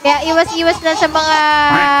 Kaya iwas-iwas na sa mga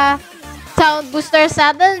sound boosters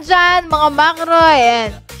natin dyan, mga macro,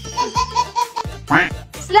 ayan.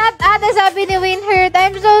 Slot ata, sabi ni Winhurt.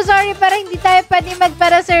 I'm so sorry, pero hindi tayo pwede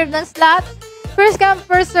magpara-serve ng slot. First come,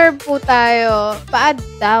 first serve po tayo. Pa-add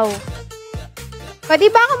daw. Pwede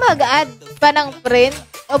ba ako mag-add pa ng print?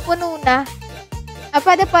 O puno na?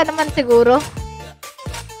 Pwede pa naman siguro.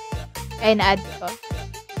 Ay, na-add ko.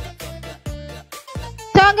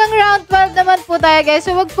 So, hanggang round 12 naman po tayo, guys.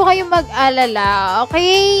 So, wag po kayong mag-alala.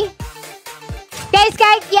 Okay? Guys,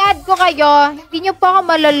 kahit i-add ko kayo, hindi nyo po ako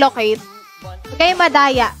malolocate. Huwag kayong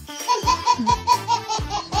madaya.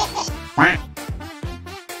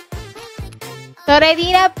 So,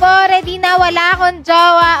 ready na po. Ready na. Wala akong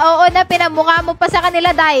jowa. Oo na, pinamukha mo pa sa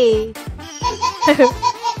kanila, dahil.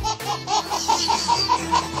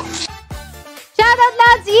 Shoutout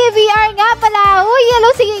lahat si EVR nga pala. Uy,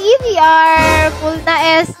 hello si EVR. Full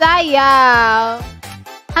na sayang.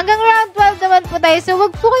 Hanggang round 12 naman po tayo. So,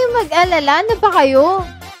 wag po kayong mag-alala. Ano ba kayo?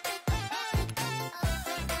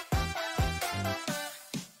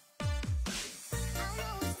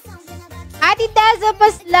 Ati Taza pa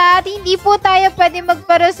slot, hindi po tayo pwede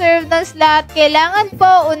magpa-reserve ng slot. Kailangan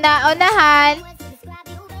po una-unahan.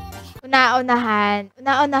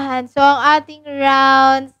 So, ang ating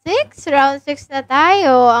round 6. Round 6 na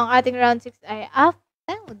tayo. Ang ating round 6 ay up,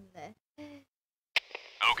 down.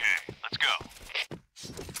 Okay, let's go.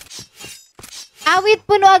 Awit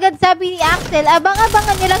puno agad, sabi ni Axel.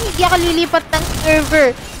 Abang-abangan nyo lang, hindi ako lilipat ng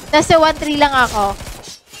server. Nasa 1-3 lang ako.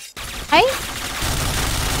 Ay?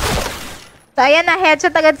 So, ayan na.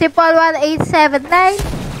 Headshot agad si Paul 1879.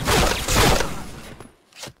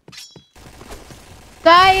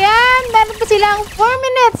 So, ayan. Meron pa silang 4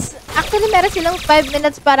 minutes. Actually, meron silang 5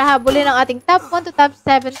 minutes para habulin ang ating top 1 to top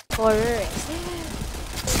 7 scorer.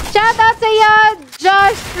 Shoutout sa iyo,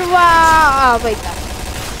 Joshua. Wait lang.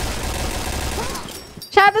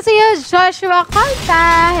 Shoutout sa iyo, Joshua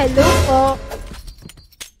Calta. Hello po.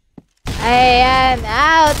 Ayan.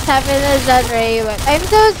 Out. Sabi na John Raymond. I'm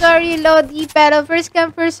so sorry, Lodi. Pero first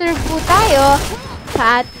come, first serve po tayo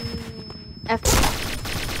sa ating F.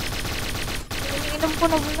 Inom po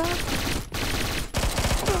na mula.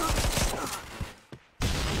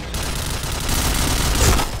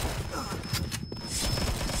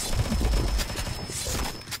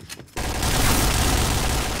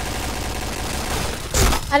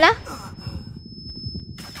 Ala?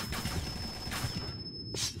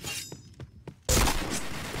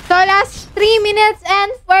 So, last 3 minutes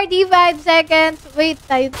and 45 seconds. Wait,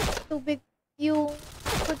 tayo. Tubig. Yung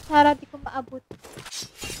kutsara, di ko maabot.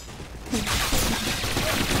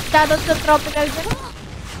 Shoutout sa tropical dyan.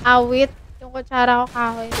 Awit. Yung kutsara ko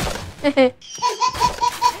kahoy.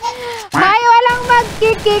 Tay, walang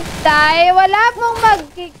magkikik, tay. Wala pong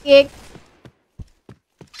magkikik.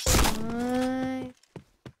 Ay.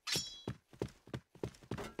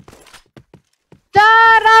 So,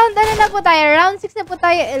 round ano na po tayo? Round 6 na po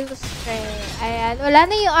tayo, Illustre. Ayan. Wala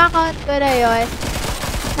na yung account ko na yun.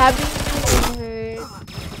 Sabi ni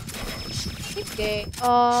sige.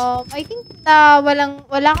 I think na wala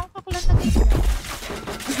kang kaklan na ganyan.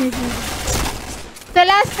 Sa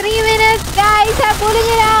last 3 minutes, guys, habulin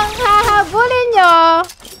nyo lang. Hahabulin nyo.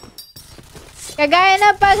 Kagaya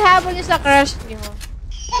na paghabol nyo sa crush nyo.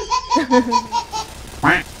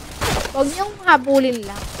 Huwag nyong habulin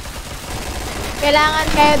lang. Kailangan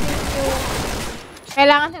kayo din yung...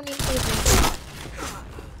 Kailangan namin tubig.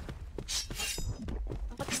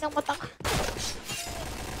 Ang patis ng mata ko.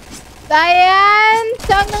 So, ayan.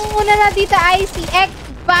 So, ang nanguna na dito ay si X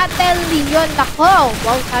Battle Leon. Nako.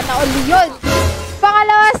 Wow, sana all Leon.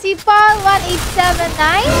 Pangalawa si Paul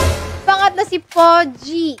 1879. Pangatlo si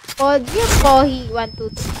Poji. Poji o Pohi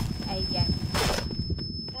 123. Ayan.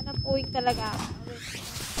 Sana puwing talaga ako.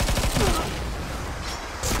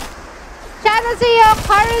 Shoutout sa iyo,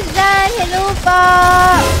 Carjan. Hello po.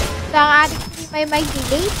 So, ang ating team may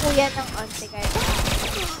delay po yan ng onte kayo.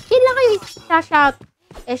 Chill lang kayo. Shout.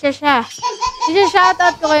 Siya.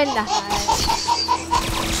 Shoutout ko kayo lahat.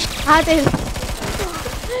 Ate.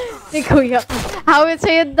 Si Kuya. Hawit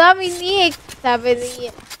sa'yo, Dominic. Sabi niya.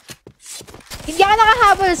 Hindi ako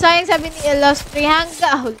nakahabol. Sayang sabi ni Illustre.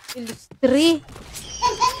 Illustre.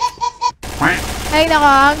 Ay nako,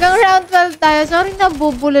 hanggang round 12 tayo. Sorry,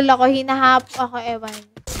 nabubulol ako. Hinahap ako, ewan.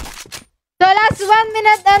 So, last 1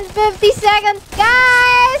 minute and 50 seconds,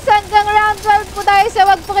 guys! Hanggang round 12 po tayo. So,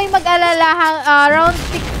 wag po kayong mag-alala. Round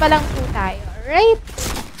 6 pa lang po tayo. Alright?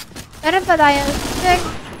 Meron pa tayo.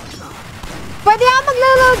 Pwede ako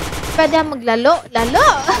maglaro. Pwede ako maglaro.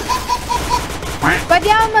 Pwede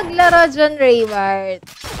ako maglaro, John Rayward.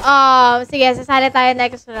 Sige, sasali tayo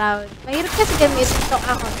next round. Mahirap kasi gamitin itong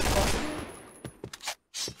account ko.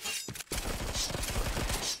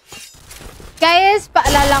 Guys,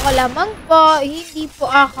 paalala ko lamang po, hindi po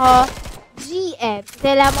ako GM.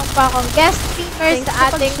 Hindi lamang po akong guest streamer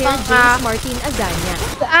sa ating mga Martin Azania.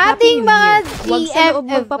 Sa ating mga GM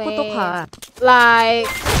magpaputok ha. Like,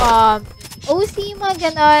 OC,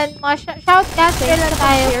 mga ganon. Mga shoutcaster lang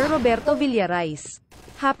tayo. Share Roberto Villarais.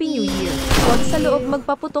 Happy New Year. Huwag sa loob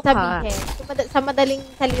magpaputok ha. Sabihin. Sa madaling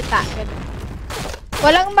salita. Ganon.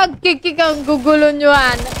 Walang magkikik ang gugulo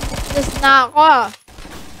nyoan. Just na ako.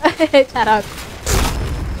 Charot.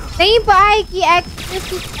 Name po ay KX. This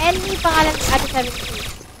is any pangalan sa ating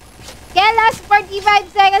 17. Kaya last 45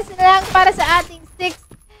 seconds na lang para sa ating 6.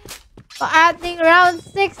 Ating round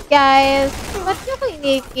 6, guys. Ba't nyo ko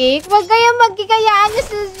inikik? Huwag kayong magkikayaan nyo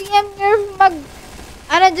sa GM nyo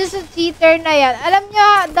dyan sa cheater na yan. Alam nyo,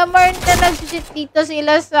 the more na nag-cheat dito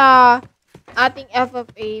sila sa ating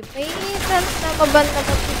FFA, may chance na maban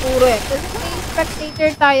naman siguro eh. Kasi may spectator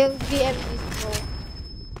tayong GM disco.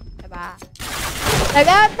 Diba?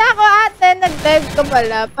 Nag-out na ako ate. Nag-dive ka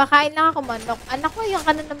pala. Pakain lang ako manok. Anak ko, yung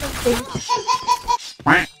ka na naman din.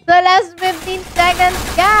 So, last 15 seconds,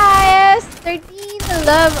 guys. 13,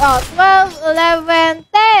 12, 11,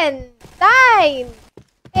 10, 9,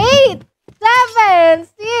 8, 7,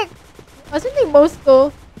 6. Asan yung mouse ko?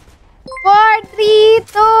 4, 3,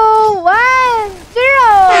 2, 1, 0!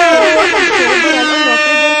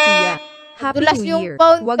 Happy New Year.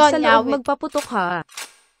 Huwag sa loob magpaputok ha.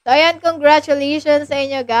 So, ayan, congratulations sa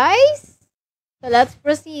inyo, guys. So, let's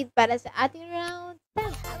proceed para sa ating round 10.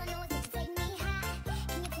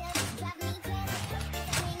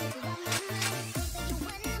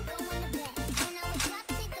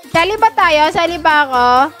 Sali ba tayo? Sali ba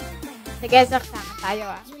ako? Sige, saksakan tayo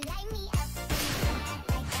ah.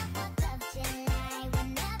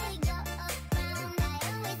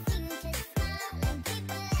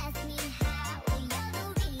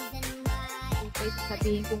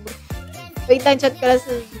 Sabihin kong wait lang, chat ko lang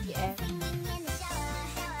sa GM.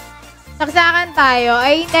 Saksakan tayo.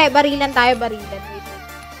 Ay, hindi. Barilan tayo. Barilan. Wait.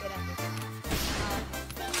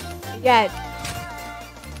 Ayan.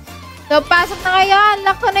 So, pasok na kayo.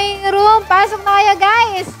 Unlock ko na yung room. Pasok na kayo,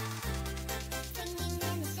 guys.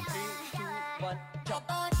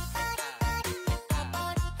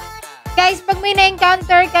 Guys, pag may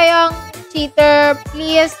na-encounter kayong cheater,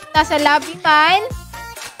 please, nasa lobby man.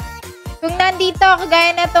 Kung nandito,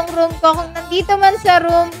 kagaya na itong room ko, kung nandito man sa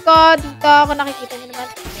room ko, dito ako nakikita nyo naman.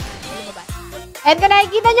 And kung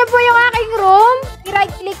nakikita nyo po yung aking room,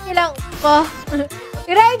 i-right click nyo lang po.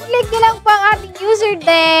 I-right click nyo lang po ang ating user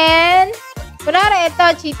din. Kunwari ito,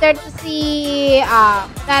 cheater to si,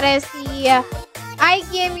 kunwari si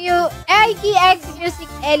IKX Music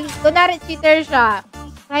Ellie. Kunwari cheater siya.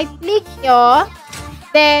 Right click nyo,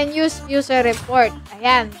 then use user report.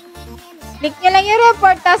 Ayan. Click nyo lang yung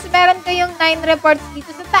report, tapos meron kayong 9 reports dito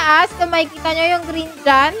sa taas. Kung makikita nyo yung green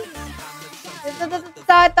dyan. Ito.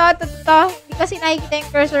 Hindi kasi nakikita yung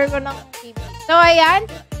cursor ko ng TV. So, ayan.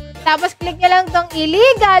 Tapos, click nyo lang tong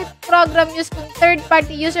illegal program use kung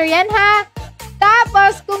third-party user yan, ha?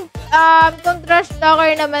 Tapos, kung trash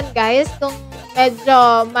talker naman, guys, kung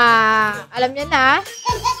medyo alam nyo na,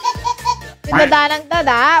 yung dada ng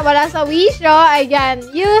dada, wala sa wisyo, ayan,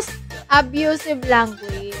 use abusive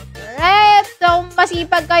language. Alright, so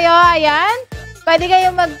masipag kayo, ayan. Pwede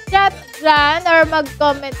kayong mag-chat dyan or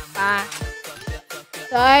mag-comment pa.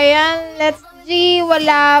 So, ayan, let's see,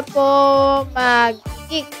 wala po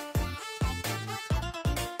mag-kick.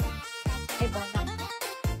 Ay, bonang.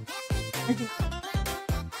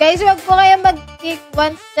 Guys, wag po kayong mag-kick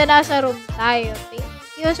once na nasa room tayo. Thank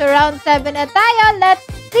you. So, round 7 na tayo. Let's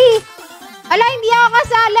see. Ala, hindi ako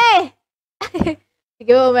kasali.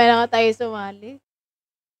 Sige, umaya na tayo sumali.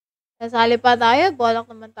 Nasali pa tayo, bonok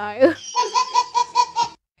naman tayo.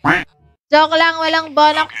 Joke lang, walang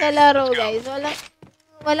bonok sa laro, guys.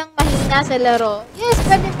 Walang mahina sa laro. Yes,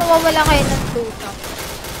 pwede mawawala kayo ng tutang.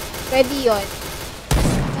 Pwede yun.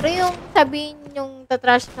 Pero yung sabihin yung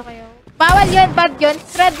tatrash na kayo, bawal yun, bad yun.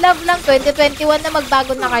 Spread love lang, 2021 na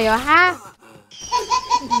magbago na kayo, ha?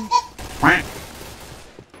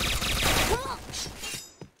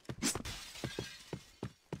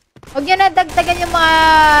 Huwag nyo na dagdagan yung mga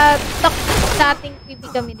talk sa ating PB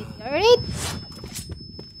community. Alright?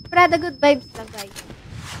 Para the good vibes lang, guys.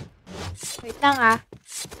 Wait lang,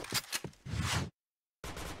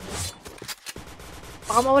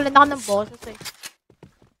 Baka mawalan ako ng boses, eh.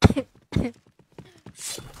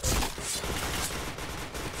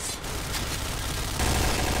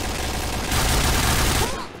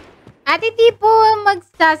 Ate, di po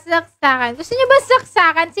magsasaksakan. Gusto nyo ba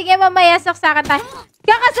saksakan? Sige, mamaya saksakan tayo.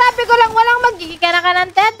 Kakasabi ko lang, walang magkikika na ka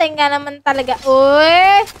ng teteng nga naman talaga.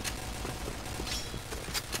 Uy!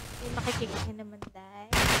 Hindi makikika naman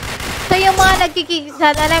tayo. So, yung mga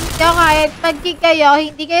nagkikikisan, alam nyo, kahit mag-kick kayo,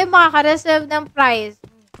 hindi kayo makaka-reserve ng prize.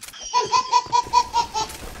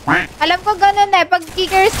 Alam ko ganun eh. Pag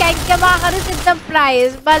kickers, kahit ka makaka-receive ng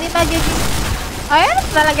prize, bali magiging... Ayun,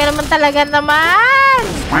 talaga naman!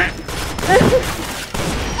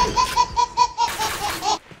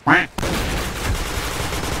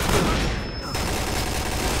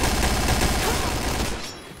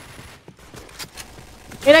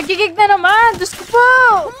 Nagkikik na naman! Diyos ko po!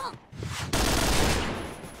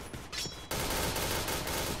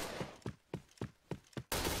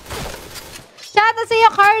 Shoutout sa iyo,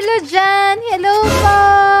 Carlo dyan! Hello po!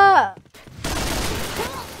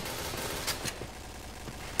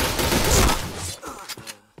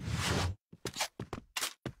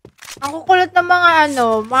 Ang kukulot ng mga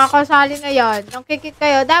mga kasali ngayon. Nang kikik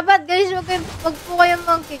kayo. Dapat guys, wag po kayong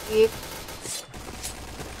magkikik.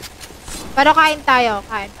 Pero kain tayo.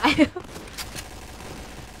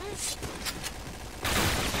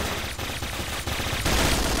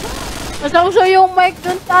 Masawsaw yung mic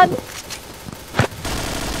dun, Tan.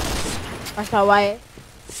 Pasaway.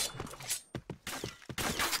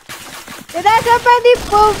 Dito pwede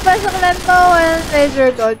po, pasok lang po, walang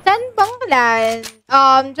treasure gold. Saan bang clan?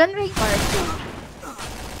 John Raymond.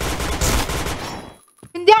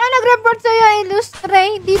 Hindi ako nag-report sa'yo, Illustre.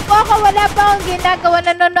 Hindi po ako, wala pa akong ginagawa.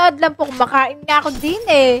 Nanonood lang po. Kumakain nga ako din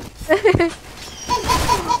eh.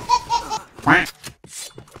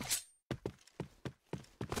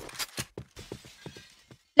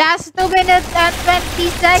 Last 2 minutes and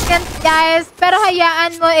 20 seconds, guys. Pero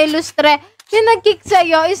hayaan mo, Illustre. Yung nag-kick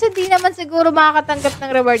sa'yo, isa di naman siguro makakatanggap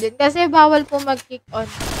ng reward yun. Kasi bawal po mag-kick on.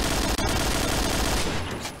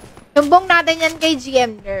 Tumbong natin yan kay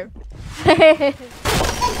GM Nerve.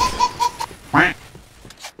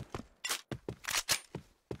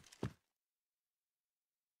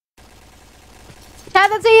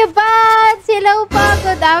 Shoutout sa iyo, Buds! Hello po!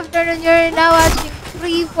 Good afternoon. You're now watching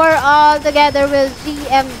Free for All together with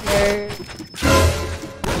GM Nerve.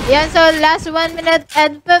 Yan, so last 1 minute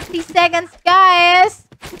and 50 seconds, guys.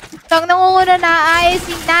 So, ang nangunguna na ay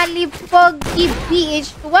si Nali Pogi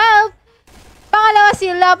BH12. Pangalawa si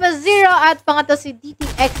Lopez 0 at pangatlo si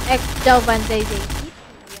DTXX Jovan JJT.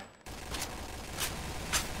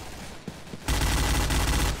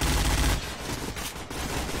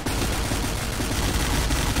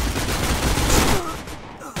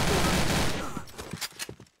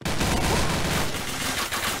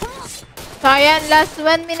 So, ayan, last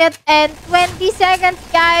 1 minute and 20 seconds,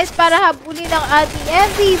 guys, para habulin ang ating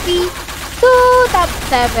MVP to top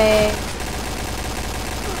 7.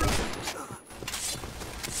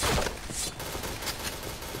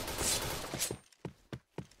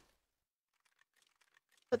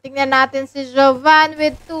 So, tingnan natin si Jovan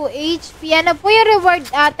with 2 HP. Ano po yung reward,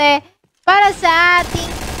 ate, para sa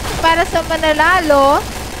mananalo?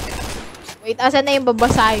 Wait, asan na yung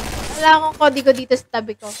babasahin? Wala akong kodi ko dito sa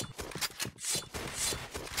tabi ko.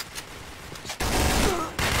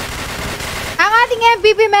 Ang ating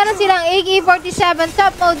MVP, meron silang AK-47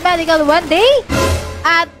 SOPMOD Medical 1 day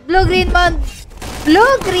at Blue-Green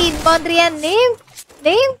Mondrian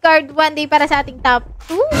name card 1 day para sa ating top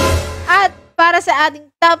 2 at para sa ating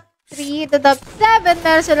top 3 to top 7,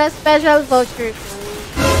 meron silang special voucher code.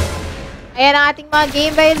 Ayan, ang ating mga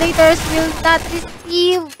game violators will not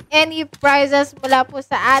receive any prizes mula po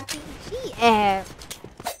sa ating GM.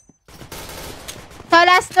 So,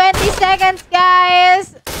 last 20 seconds,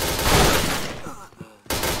 guys.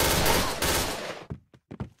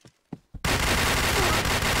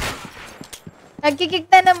 Nagkikik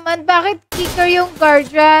na naman. Bakit kicker yung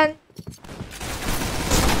guardian?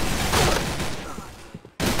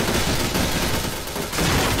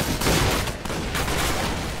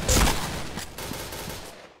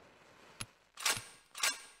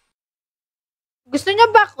 Gusto niya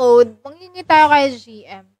ba code? Manghingi tayo kay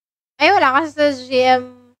GM. Ay, wala kasi sa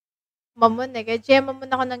GM Mamon eh. Kaya GM Mamon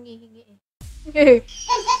ako nanghihingi eh.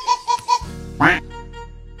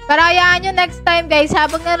 Pero hayaan nyo next time, guys,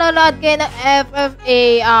 habang nanonood kayo ng FFA,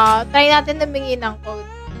 try natin humingi ng code.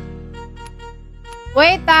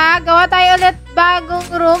 Wait gawa tayo ulit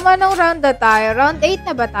bagong room. Anong round na tayo? Round 8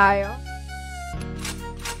 na ba tayo?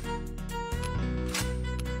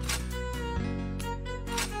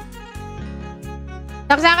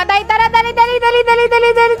 Saksakan tayo. Tara, dali.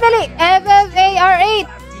 FFA R8.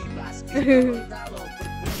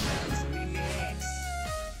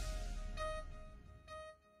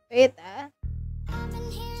 Wait,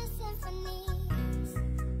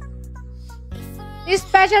 Yung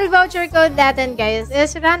special voucher code natin, guys,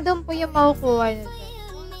 is random po yung makukuha nyo.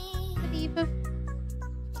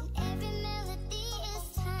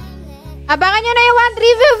 Abangan nyo na yung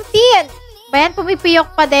 1315! Bayan,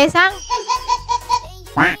 pumipiyok pa, Desang.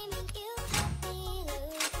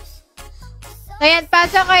 So, yan,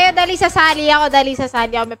 pasok kayo. Dali sa sali ako.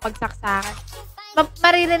 May pagsaksakan.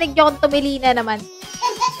 Maririnig nyo kung tumili na naman.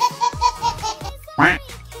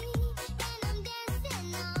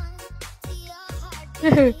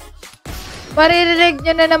 Maririnig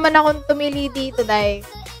nyo na naman akong tumili dito, dahil.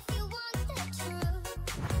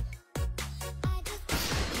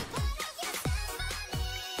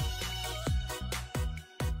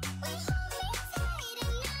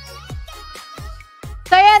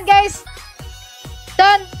 So, yan, guys.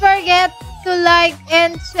 Don't forget to like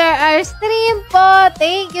and share our stream po.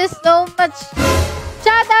 Thank you so much.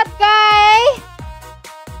 Shout out kay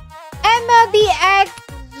MLDX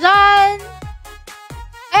John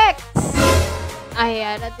X.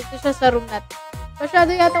 Ayan, nandito siya sa room natin. Masyado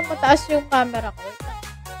yatang mataas yung camera ko.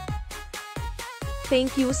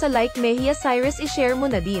 Thank you sa like, Mejia Cyrus, i-share mo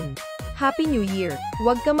na din. Happy New Year.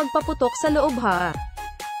 Huwag ka magpaputok sa loob, ha.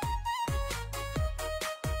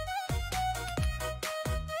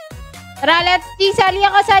 Tara, let's see. Sali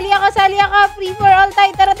ako. Free for all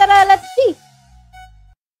tayo. Tara, let's see.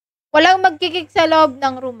 Walang magkikik sa loob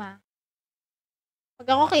ng room, ha.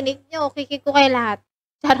 Pag ako kinik nyo, kikik ko kayo lahat.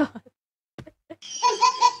 Charot.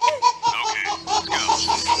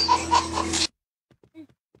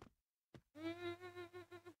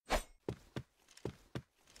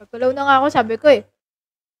 Pagkulaw na nga ako, sabi ko eh.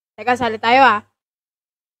 Teka, sali tayo, ha.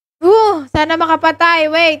 Sana makapatay.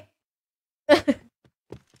 Wait.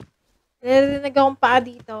 Narinig akong paa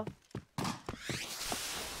dito.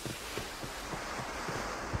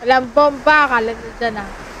 Walang bomba. Kala nyo dyan, ha.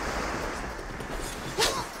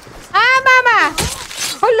 Mama!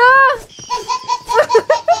 Hala!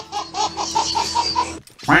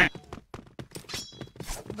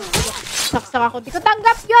 Saksak ako. Di ko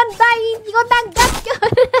tanggap yun, Day! Di ko tanggap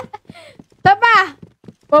yun! Taba!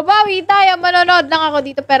 Babawi tayo. Manonood lang ako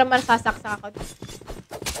dito pero masasaksak ako dito.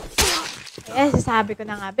 Eh, sasabi ko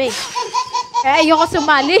na nga, babe. Kaya ayoko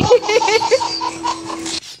sumali.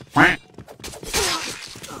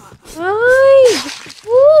 Ay!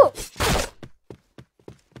 Woo!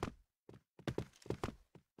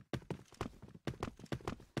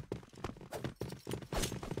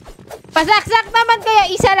 Pasaksak naman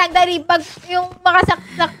kaya isa lang dali pag yung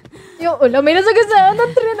makasaksak yung ulo. May nasagasaan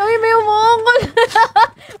ng tren. Uy, may umungol.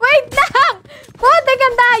 Wait lang! Puta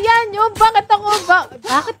ganda yan yun. Bakit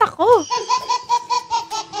ako?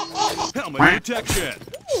 protection.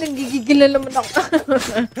 Nagigigil na naman ako.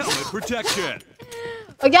 Helmet protection.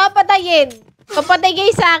 Huwag niyo ako patayin. Papatay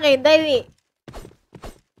kayo sa akin. Dali.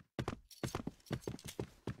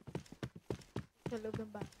 Sa loob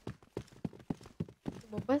ng bahay.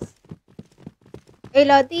 Lumabas. Eh,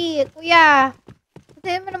 Lottie. Kuya.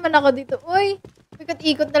 Patayin mo naman ako dito. Uy.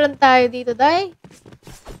 Ikot-ikot na lang tayo dito, day.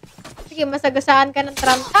 Sige, masagasaan ka ng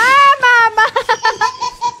tram. Ah, mama!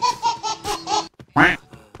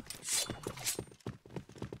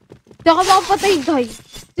 Hindi ako makapatay, day.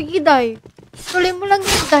 Sige, day. Tuloy mo lang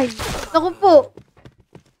yun, day. Naku po.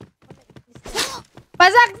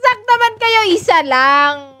 Pasaksak naman kayo. Isa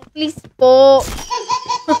lang. Please po.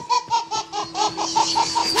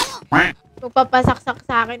 Magpapasaksak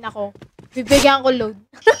sa akin ako. Bibigyan ko load.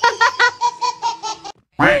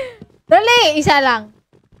 Dali, isa lang.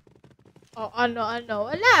 O, ano.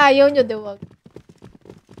 Wala, ayaw nyo, diwag.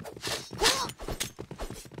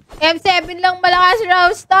 M7 lang malakas,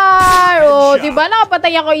 Rockstar. O, diba,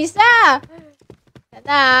 nakapatay ako isa.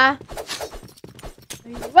 Sana.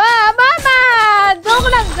 Wow, mama! Joke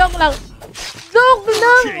lang. Joke lang.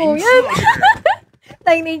 O, yan.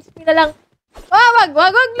 9 HP na lang. Wag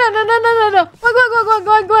lang. No.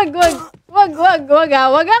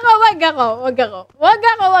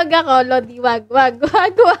 Wag ako, Lodi, wag.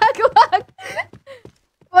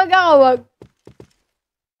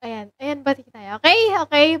 Ayan, bati tayo.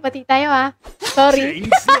 Okay, bati tayo, ha. Sorry. Chain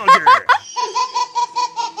slugger.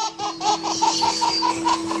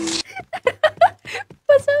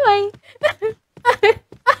 Pasaway.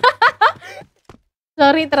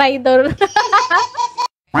 Sorry, traitor.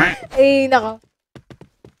 Ay, nako.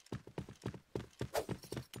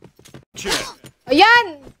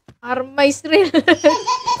 Ayan! Armay Israel.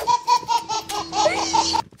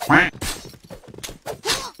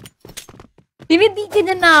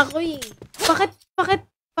 Dinidigan na ako eh. Bakit ko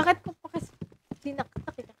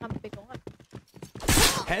dinaktak kakampi ko nga.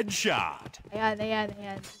 Headshot. Ayan.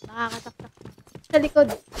 Nakakataktak. Sa likod.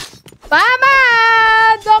 Mama!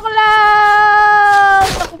 Joke lang!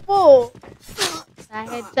 Ako po.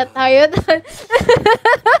 Na-headshot tayo doon.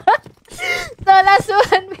 So, last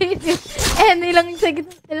 1 minute. And ilang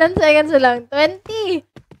seconds lang? 20.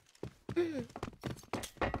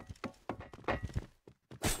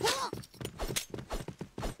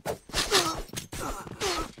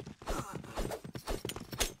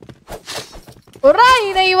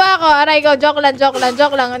 Uray! Naiwa ko. Aray ko. Joke lang.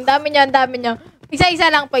 Ang dami nyo.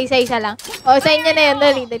 Isa-isa lang po. O, sa inyo na yan.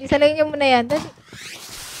 Dali. Salagin nyo muna yan. Dali.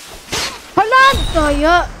 Halag!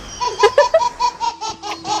 Kaya.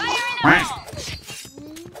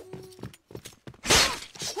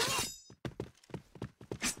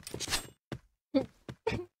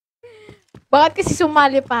 Bakit kasi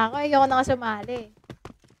sumali pa ako? Ayoko na ka sumali.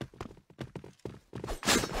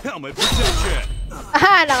 Helmet protection.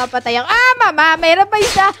 Ah, nakapatay ako. Ah, mama, mayroon pa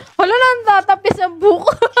isa. Hala lang, tatapis ang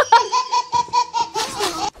buko.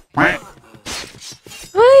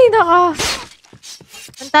 Ay, naka.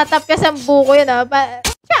 Ang tatapis ang buko yun, ah.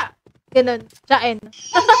 Tsa! Ganun. Tsain.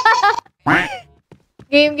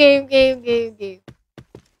 Game.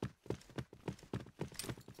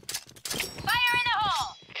 Fire in the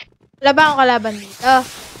hole! Wala ba akong kalaban dito?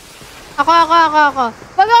 Ako.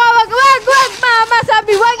 Wag, mama,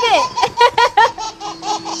 sabi wag eh.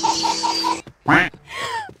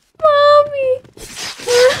 Mami.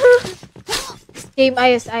 Game,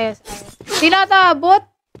 ayos. Di na naabot.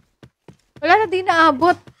 Wala na, di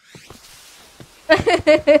naabot.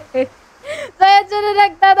 So, yan siya na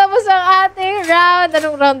nagtatapos ang ating round.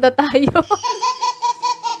 Anong round na tayo?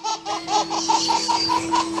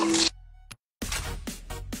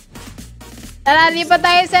 Tara, lipat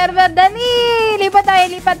tayo server, Dani! Lipat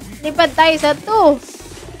tayo sa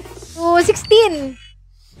 216.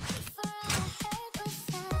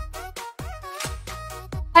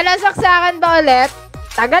 Ano, saksakan ba ulit?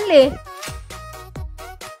 Tagal eh.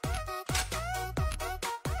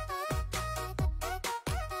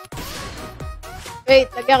 Wait,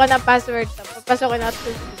 lagyan ko ng password to. Papasukin natin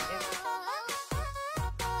sa GM.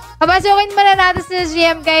 Papasukin muna natin sa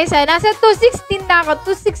GM, guys. Ha? Nasa 216 na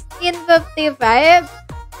ako. 216.55.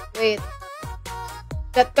 Wait.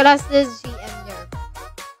 Cut ko lang sa GM nyo.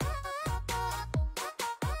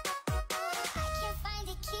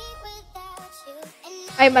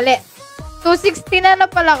 Ay, mali. 216 na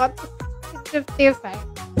pala ako. 255.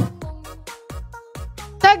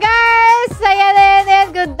 So, guys, ayan.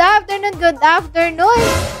 Good afternoon.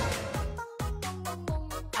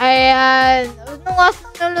 Ayan. Ano nga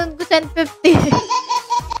sunod ko 1050?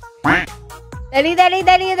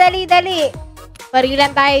 Dali.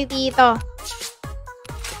 Barilan tayo dito.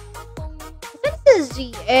 Saan sa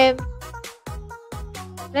GM?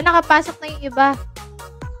 Wala, nakapasok na yung iba.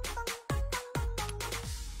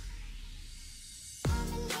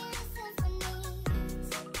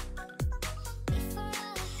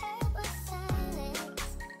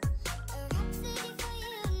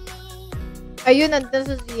 Ayun, nandun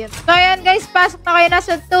sa GM. So, ayan guys, pasok na kayo.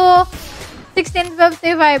 Nasa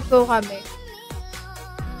 16:55 po kami.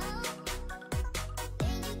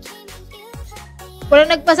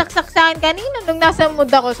 Walang nagpasaksak sa akin kanina nung nasa mood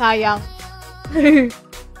ako, sayang.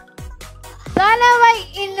 Sana may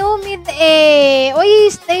inumin eh. Uy,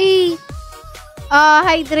 stay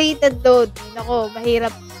hydrated though. Nako,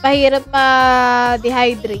 mahirap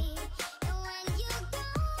ma-dehydrate.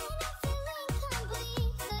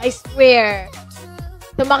 I swear.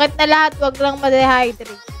 Sumakit na lahat, wag lang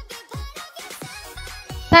ma-dehydrate.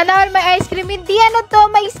 Sana all may ice cream. Hindi ano to,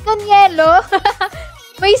 mais con yelo.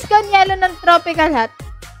 Mais con yelo ng Tropical Hut.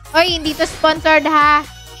 Oy, hindi to sponsored ha.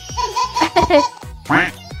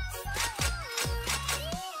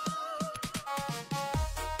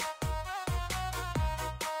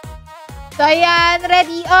 So, ayan.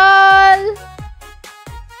 Ready all.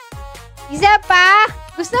 Isa pa.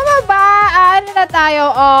 Gusto mo ba? Ano na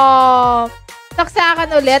tayo?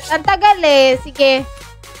 Saksakan ulit. Ang tagal eh. Sige.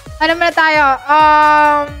 Ano na tayo?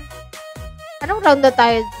 Anong round na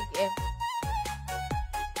tayo? Sige.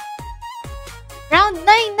 Round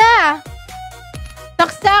 9 na.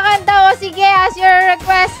 Saksakan daw. Sige, as your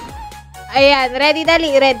request. Ayan. Ready,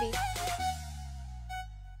 dali. Ready.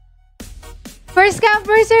 First come,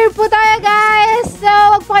 first serve po tayo, guys. So,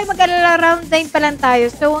 wag po kayo mag-alala. Round 9 pa lang tayo.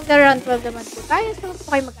 So, hanggang round 12 naman po tayo. So, wag po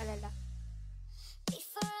kayo mag-alala.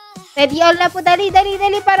 Ready all na po. Dali, dali,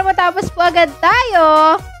 dali. Para matapos po agad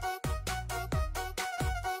tayo.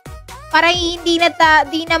 Para hindi na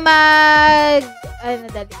ano,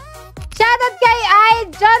 dali. Shoutout kay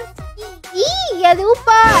John E. Hello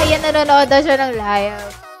po. Ayan, nanonood daw siya ng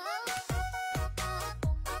live.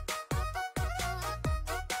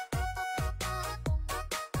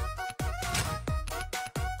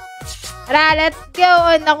 Tara, let's go.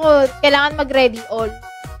 Naku, kailangan mag-ready all.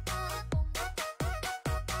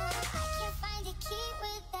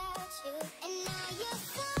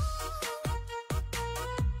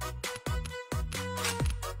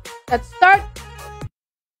 Let's start.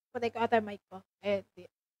 Patay ko ata mic ko. Eh,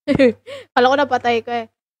 kala ko na patay ko eh.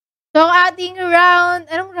 So, ating round,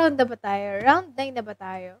 anong round na ba tayo? Round 9 na ba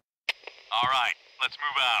tayo? Alright, let's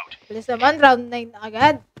move out. Bilis naman, round 9 na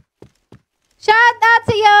agad. Shout out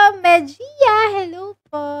sa iyo, Megia. Hello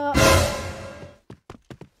po.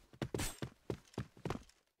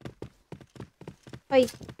 Hoy.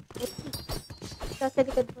 Ito sa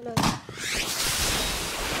likod mo lang.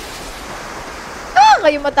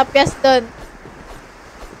 Kayo matapyas doon.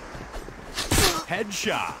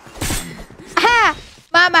 Headshot. Ha!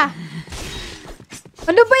 Mama.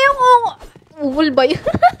 Ano ba yung ungol ba yun?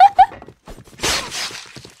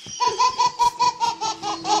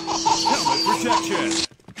 Helmet protection.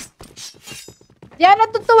 Diyan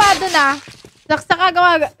natutuwa doon ah. Nasaksak ako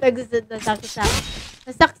agad.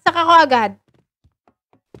 Nasaksak ako agad.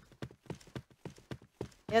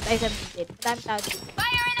 Yun ay sabihin. Madami tao dito.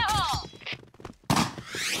 Fire in the hole!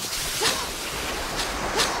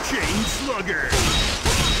 Chain slugger.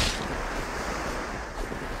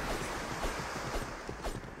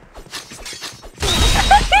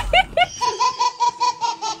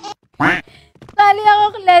 Sali ako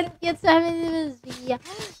clan cute sa amin ni Mazia.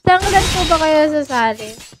 Saan clan ko ba kayo sasali?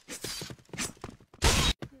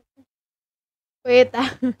 Wait ah.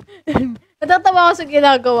 Natatawa ako sa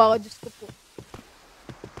ginagawa ko. Diyos ko po.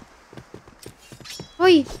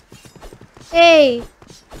 Hoy! Hey!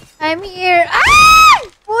 I'm here. Ah!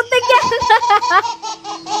 Putik yan!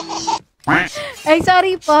 Ay,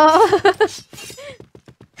 sorry po.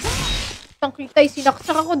 Ang kita'y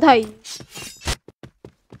sinaksak ako, dahi.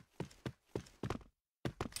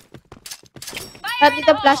 Lahat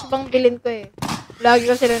dito flashbang bilin ko eh. Lagi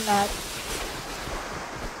ko sila lahat.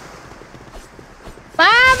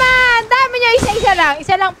 Mama! Ang dami nyo! Isa-isa lang.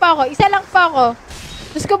 Isa lang pa ako. Isa lang pa ako.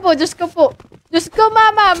 Diyos ko po. Diyos ko po. Diyos ko,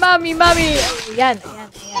 mama. Mami. Mami. Ayan. Ayan.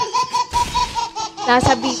 Ayan.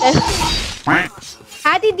 Nasabitan.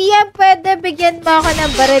 Ate Dian, pwede bigyan mo ako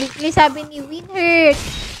ng baril. Please, sabi ni Winhurt.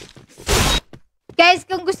 Guys,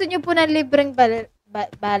 kung gusto nyo po ng libreng baril.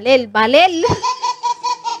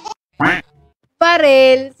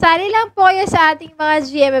 Baril, sali lang po kayo sa ating mga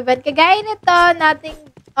GM event. Kagaya nito, nating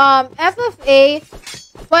FFA,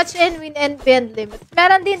 Watch and Win and Bend Limits.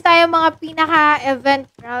 Meron din tayo mga pinaka-event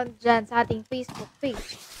round dyan sa ating Facebook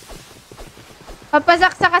page.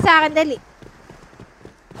 Papasaksa ka sa akin, dali.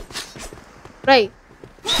 Ray.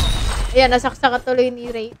 Ayan, nasaksa ka tuloy ni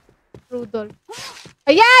Ray. Rudolph.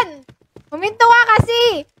 Ayan! Huminto ka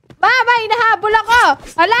kasi! Mama, hinahabol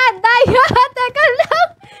ako! Wala, Daya! Teka lang!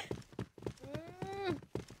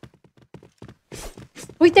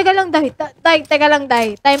 Uy, teka lang, Day. Teka lang,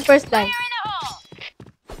 Day. Time first, Day.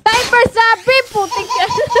 Time first, sabi! Putik ka!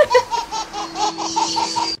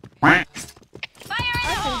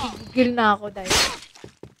 Nagigigil na ako, Day.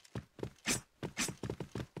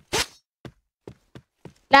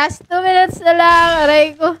 Last 2 minutes na lang.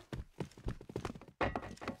 Aray ko.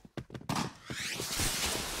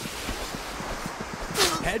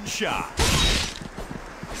 Headshot.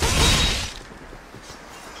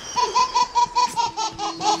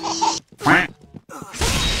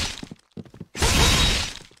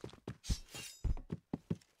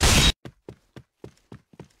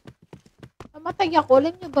 Mamatay ako.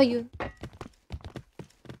 Alam niyo ba yun?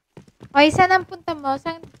 Okay, saan ang punta mo?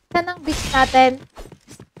 Saan ang beach natin?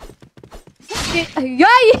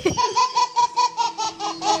 Ayay!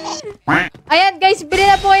 Ayan guys, bili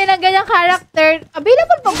na po kayo ng ganyang character.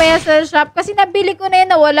 Available pa ba yan sa shop? Kasi nabili ko na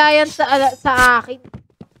yan, nawala yan sa akin.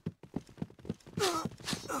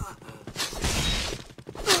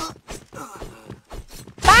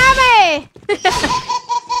 Mami!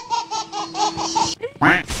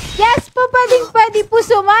 Yes po, pwede po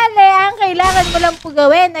sumali. Ang kailangan mo lang po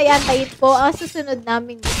gawin ay antayin po ang susunod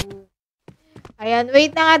naming move. Ayan,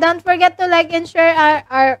 wait na nga. Don't forget to like and share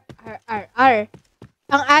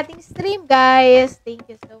ang ating stream, guys. Thank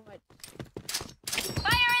you so much.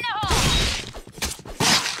 Fire in the hole!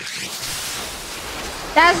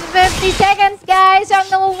 Last 50 seconds, guys.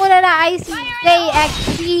 Ang nangunguna na ay si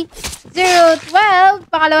JXC012.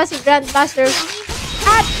 Pangalawa si Grandmaster.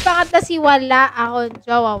 At pangatla si Wala akong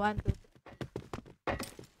Jowa 1, 2, 3.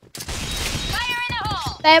 Fire in the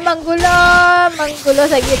hole! Tayo manggulo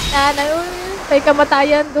sa gitna na may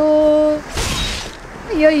kamatayan doon.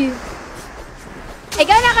 Ayoy.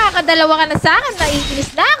 Ikaw nakakadalawa ka na sa akin,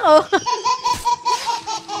 naiinis na ako.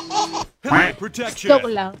 Helmet protection. Joke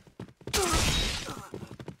lang.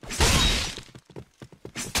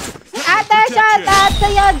 Ate, shout out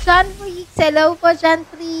sa'yo, John Freaks. Hello po, John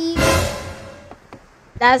Freaks.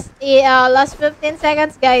 Last 15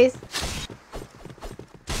 seconds, guys.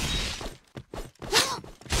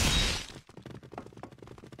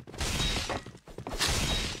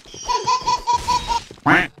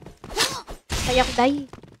 Kayak, Day.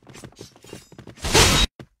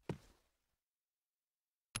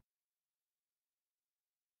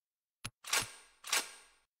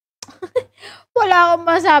 Wala akong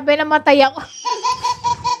masabi na matay ako.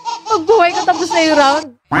 Magbuhay ko tapos na yung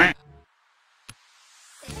round.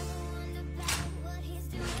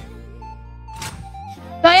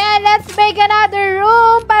 So yeah, let's make another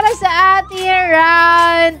room para sa ating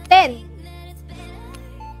round 10.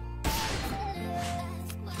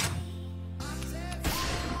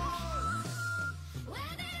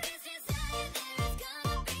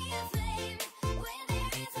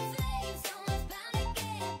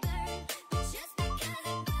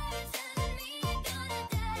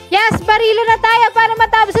 Yes, barilo na tayo para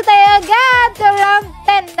matapos na tayo agad. So, round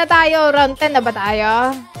 10 na tayo. Round 10 na ba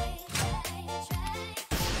tayo?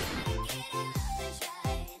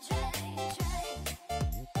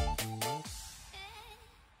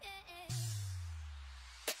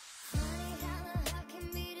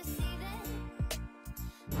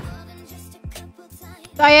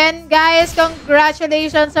 So, ayan guys.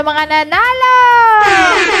 Congratulations sa mga nanalo!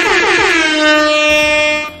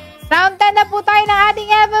 Round 10 na po tayo ng ating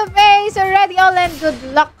FFA. So, ready all and good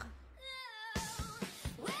luck.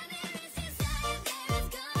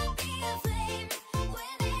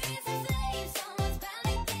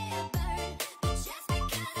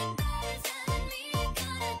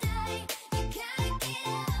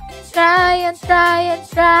 Try and try and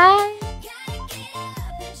try.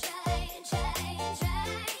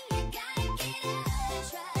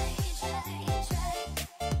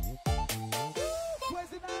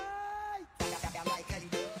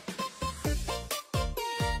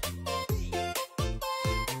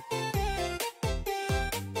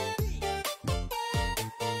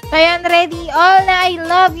 Ayan, ready all na. I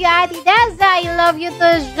love you, Ate Daza. I love you to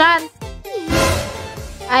Jean.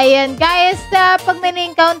 Ayan, guys. Pag may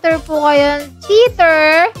na-encounter po kayo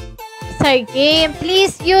cheater sa game,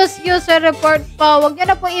 please use user report po. Huwag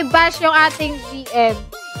nyo na po i-bash yung ating GM.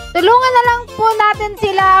 Tulungan na lang po natin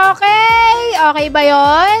sila, okay? Okay ba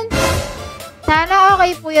yon? Sana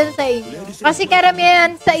okay po yun sa inyo. Kasi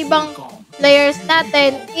karamihan sa ibang players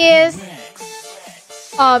natin is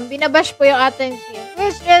binabash po yung ating GM,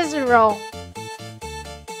 which is wrong.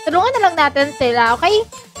 Tulungan na lang natin sila, okay?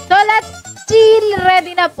 So, let's chill.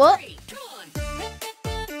 Ready na po?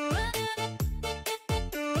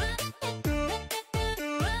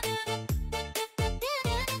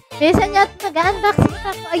 Bisa niya at mag-unboxing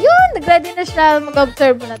ako. Ayun! Nag-ready na siya.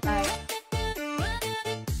 Mag-observe muna tayo.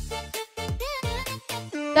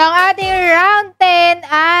 So, ang ating round 10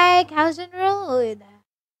 ay Thousand Road.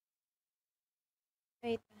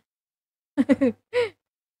 Wait.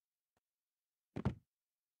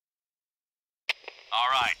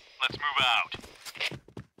 Alright, let's move out.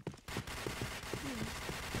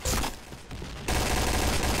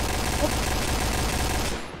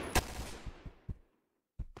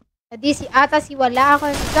 Adi si ata si wala ako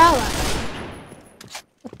ng jowa.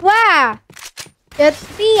 Wow! It's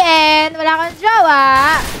the end. Wala kang jowa.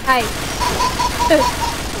 Ay.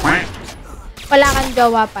 Wala kang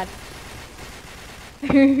jowa pa.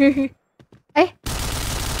 Ay.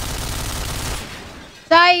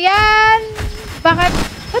 So, ayan. Bakit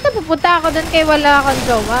napupunta ako dun kay wala kang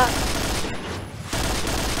jowa?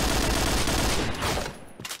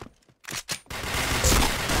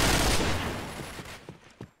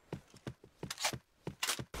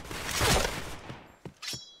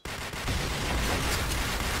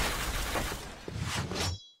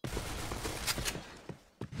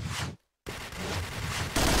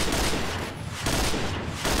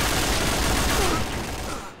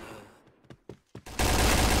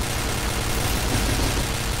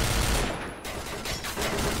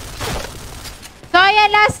 So,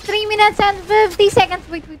 ayan, last 3 minutes and 50 seconds.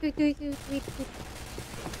 Wait.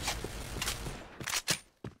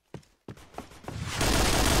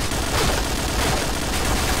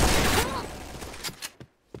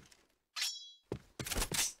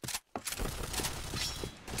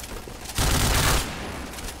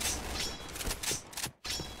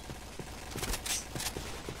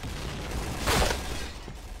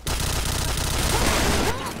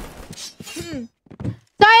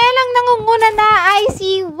 So, ayan lang nangunguna na ay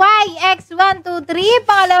si YX123,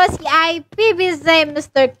 pangalawa si IPBZM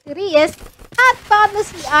Mr. Chris, at pangatlo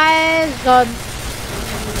si Izon.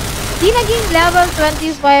 Di naging level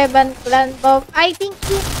 25 ang clan buff. I think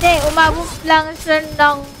hindi. Umabot lang siya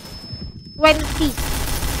ng 20.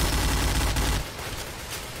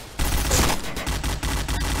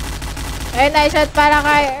 Ayun na, shot para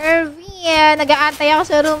kay Irvin. Nag-aantay ako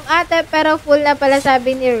sa room ate, pero full na pala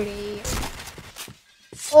sabi ni Ray.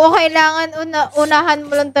 O, kailangan unahan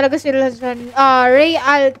mo lang talaga sila sa Ray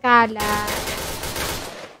Alcala.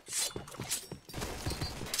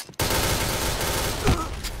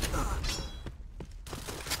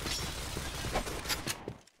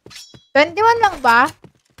 $21 lang ba?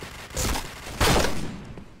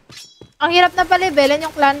 Ang hirap na palibelan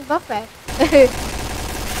yung clan buff eh.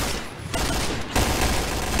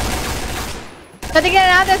 So, tignan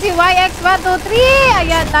natin si YX123.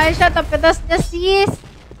 Ayan, nice shot. Tapitas niya si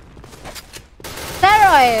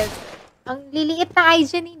Steroid. Ang liliit na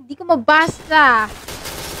eyes yan, hindi ko mabasa.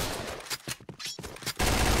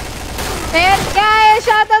 Ayan guys,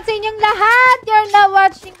 shoutout sa inyong lahat. You're now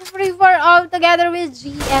watching Free for All together with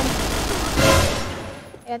GM.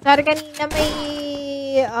 Ayan, sorry kanina may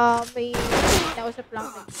nausap lang.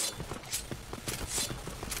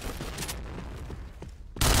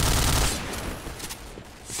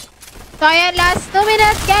 So ayan, last 2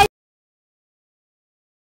 minutes guys.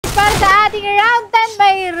 Para sa ating round 10,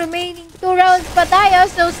 may remaining 2 rounds pa tayo.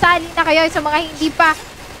 So, sali na kayo sa mga hindi pa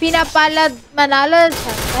pinapalad manalo.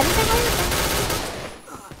 Sali na kayo.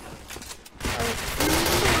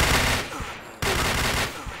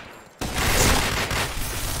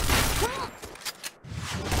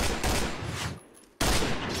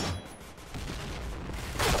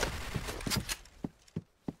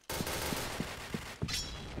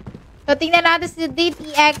 So, tingnan natin si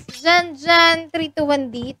DTX Jan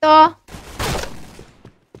 321 dito.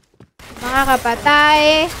 Mga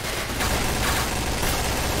kapatay.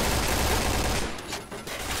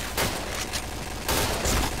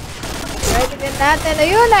 Tingnan natin.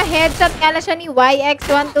 Ayun, headshot nga na siya ni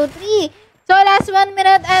YX123. So, last 1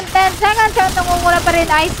 minute and 10 seconds. So, nangunguna pa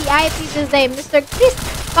rin ay si IPBZM Mr. Chris.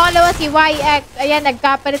 Pangalawa si YX. Ayan,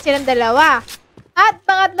 nagkapalit silang dalawa. At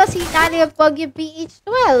pangatlo si Nali Pogi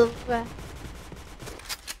PH12.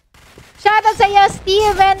 Shoutout sa iyo,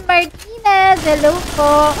 Steven Martinez. Hello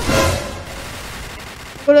po.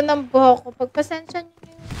 Gulo ng buhok ko. Pagpasensya niyo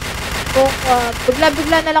yung buhok ko.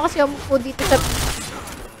 Bigla-bigla na lang kasi umupo dito sa...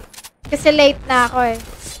 Kasi late na ako eh.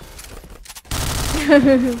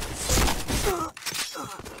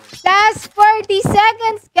 Last 40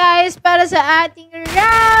 seconds guys para sa ating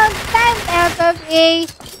round 10 FFA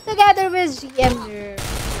together with GM.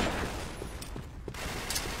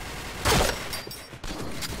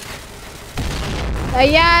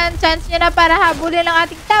 Ayan, chance nyo na para habulin ang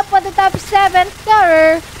ating top 1 to top 7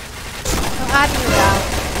 scorer ng ating round.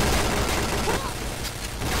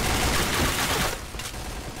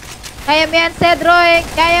 Kaya mo yan, Cedric.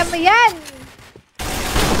 Kaya mo yan.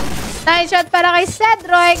 Nice shot para kay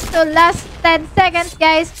Cedric. So, last 10 seconds,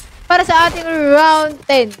 guys, para sa ating round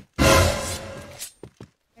 10.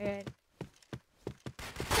 Ayan.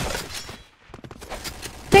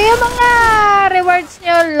 So, yung mga rewards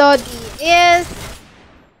nyo, Lodi, is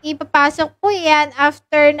ipapasok po yan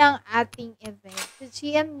after ng ating event. So,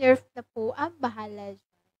 GM Nerf na po ang bahala dyan.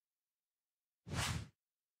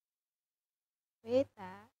 Wait,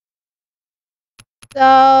 So,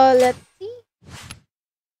 let's see.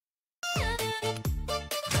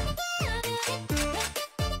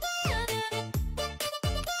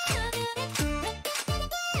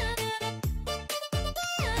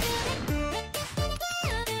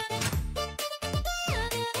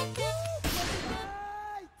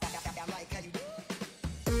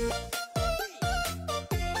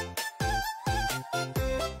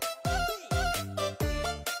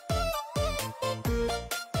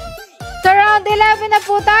 So, round 11 na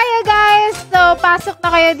po tayo, guys. So, pasok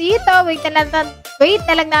na kayo dito. Wait na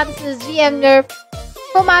lang natin sa GM Nerf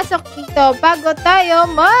pumasok dito bago tayo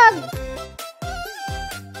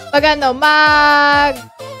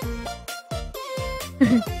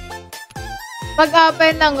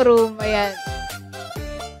mag-open ng room. Ayan.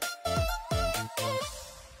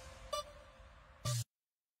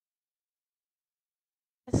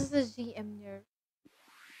 Asa sa GM Nerf?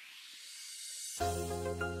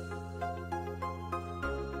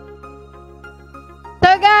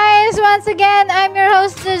 So guys, once again, I'm your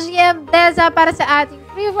host, GM Deza, para sa ating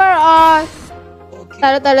free-for-all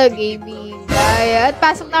Talo-Talo Gaming. At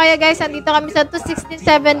pasok na kayo, guys. Nandito kami sa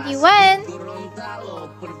 21671.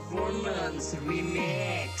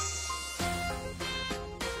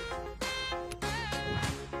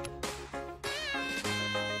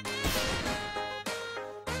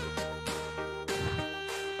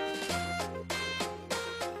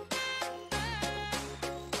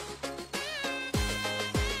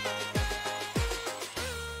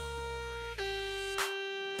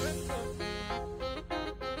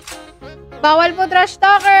 Bawal po trash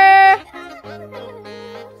talker!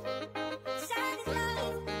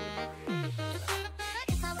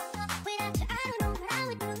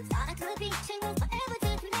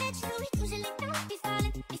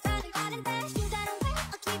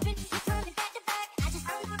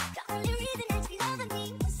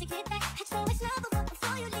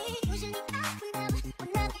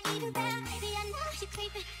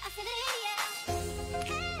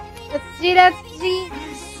 Let's see.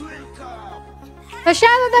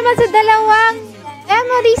 Masyado naman sa dalawang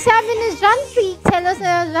MOD, sabi ni John Peak. Hello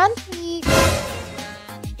sa John Peak.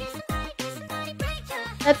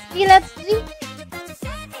 Let's see.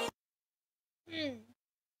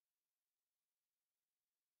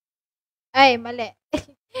 Ay, mali.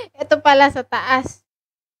 Ito pala sa taas.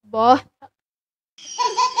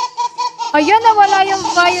 Ayun, nawala yung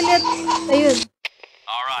violet. Ayun.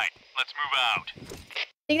 Alright, let's move out.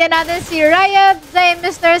 Tingnan natin si Riot Zay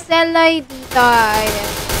Mr. Celoy dito.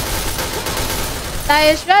 Ayan.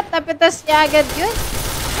 Tayo shot. Napitas niya agad yun.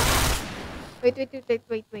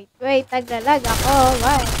 Wait. Naglalag ako.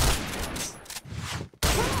 Why?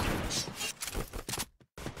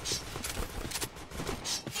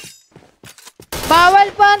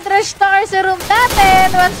 Bawal po ang trash talker sa room natin.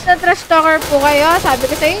 Once na trash talker po kayo, sabi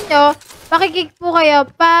ko sa inyo, makikik po kayo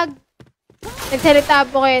pag nagsalita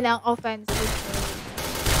po kayo ng offensive.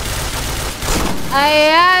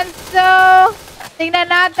 Ayan, so,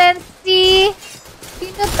 tingnan natin sino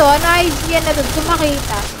to? Ano IGN na to?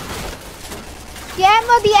 Kumakita. Si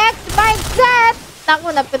MODX Mindset!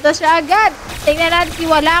 Naku, napito siya agad. Tingnan natin si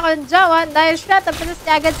Wala Akong Jawan. Dahil siya, napitos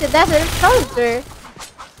niya agad si Desert Soldier.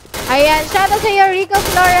 Ayan, shoutout sa iyo, Rico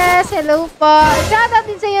Flores. Hello po. Shoutout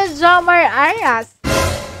din sa iyo, Jomar Arias.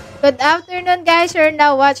 Good afternoon, guys. You're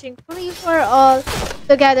now watching Free for All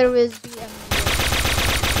together with BM.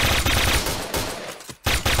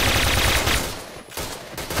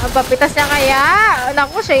 Papitas na kaya?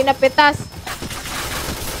 Naku, siya yung napitas.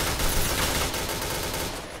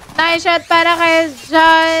 Nice shot para kay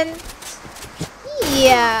John.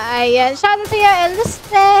 Yeah, ayan. Shoutout sa iyo,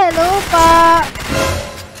 Eliste. Hello pa.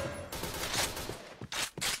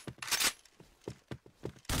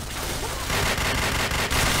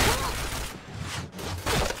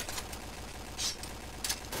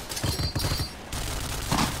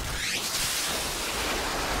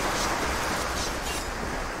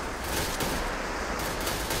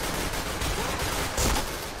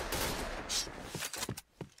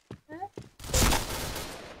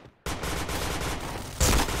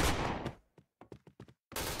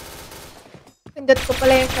 Pindot ko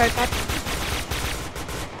pala yung shortcut.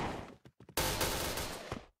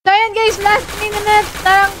 So, ayan guys, last minute na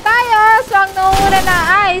lang tayo. So, ang nauna na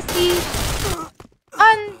ay si...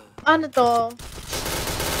 ano to?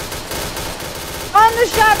 Ano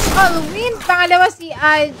shot all win. Pangalawa si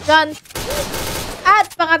John at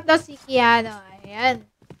pangatlo si Keanu. Ayan.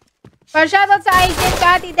 For shoutout sa IGN ko,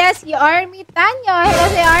 Ate Des, si Army Tanyo. Hello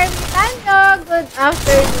si Army Tanyo. Good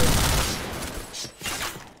afternoon.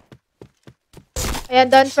 Ayan,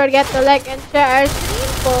 don't forget to like and share our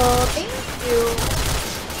stream po. Thank you.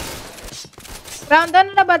 Round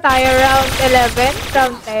ano na ba tayo? Round 11?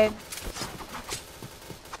 Round 10?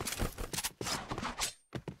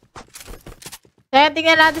 Kaya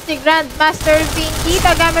tingnan natin si Grandmaster Vin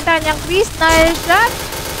dito. Gamit na niyang Chris. Nice shot.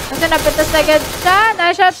 Kasi napitas agad siya.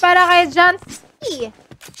 Nice shot para kay John C.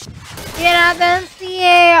 Tingnan natin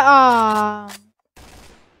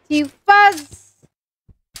si Fuzz.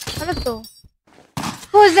 Ano to?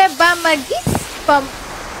 Jose Bamagis.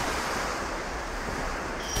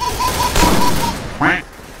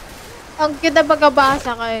 Ang cute na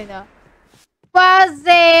pagkabasa kayo na.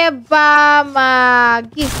 Jose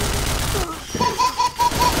Bamagis.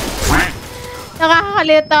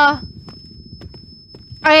 Nakakalito.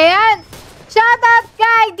 Ayan. Shoutout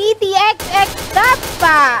kay DTXX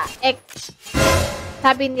Dapa.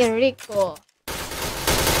 Sabi ni Rico.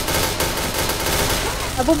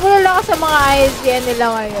 Nabubulol ako sa mga ISBN nila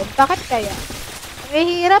ngayon. Bakit kaya?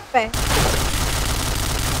 Mahirap eh.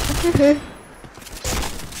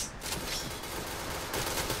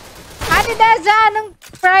 Ate Daza, anong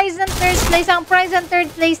prize and third place? Ang prize and third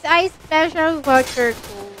place ay special voucher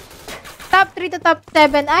code. Top 3 to top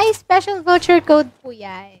 7 ay special voucher code po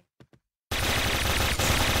yan.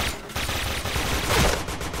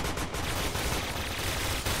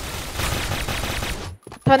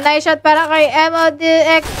 So, nice shot para kay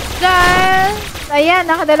MODX dyan. Ayan,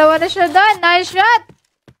 nakadalawa na siya doon. Nice shot.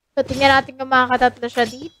 So, tingnan natin kung makakatatlo siya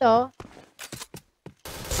dito.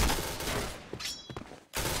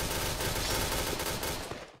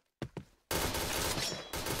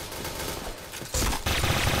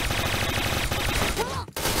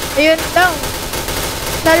 Ayun lang.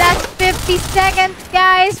 The last 50 seconds,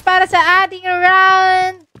 guys, para sa ating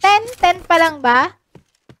round 10. 10 pa lang ba?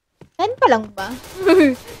 10 pa lang ba?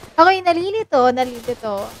 Okay, nalilito.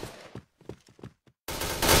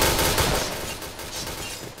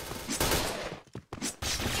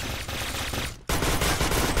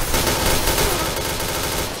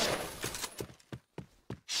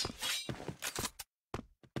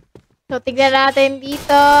 So, tignan natin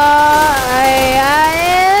dito.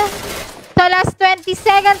 Ayan. So, last 20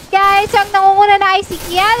 seconds, guys. Ang nangunguna na ay si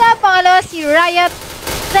Kiana. Pangalawa si Riot.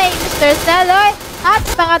 Si Mr. Celoy. At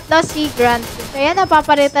pangatlo si Grant. So, ayan.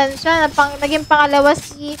 Napapalitan siya. Naging pangalawa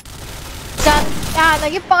si John.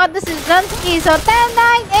 Naging pangatlo si Johnsky. So, 10,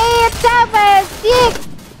 9, 8, 7, 6,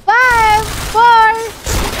 5, 4,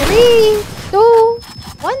 3, 2,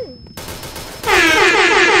 1.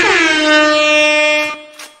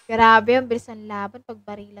 Grabe, ang bilis ng laban.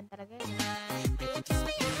 Pagbarilan talaga.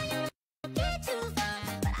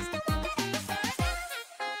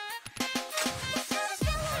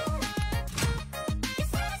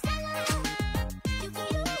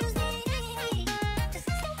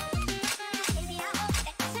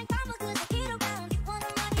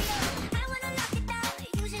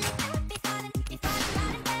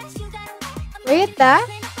 Wait,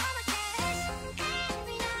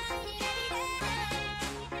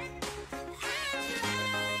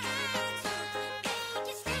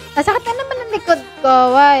 Nasakit na naman ang likod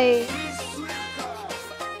ko, why?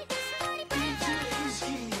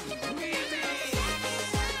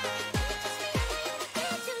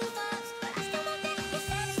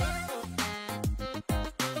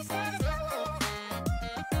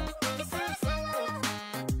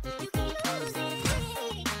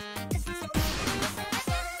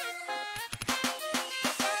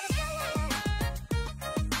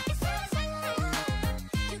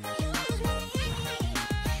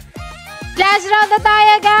 Last round na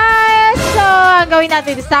tayo, guys! So, ang gawin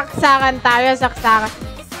natin, saksakan tayo,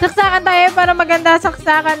 saksakan tayo para maganda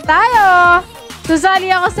saksakan tayo. So,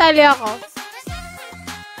 sali ako.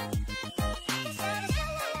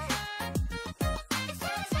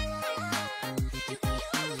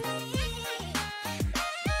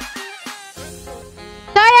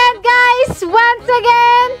 So, ayan, guys! Once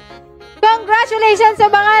again, congratulations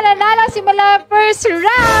sa mga nanalo simula first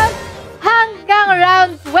round hanggang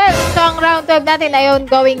round 12. So, ang round 12 natin ay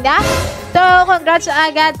ongoing na. So, congrats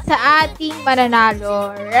agad sa ating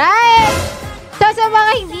mananalo. Right? So, sa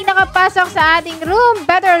mga hindi nakapasok sa ating room,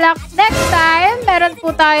 better luck next time. Meron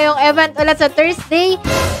po tayong event ulit sa Thursday.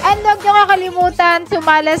 And huwag nyo kakalimutan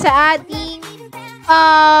sumala sa ating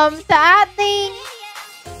sa ating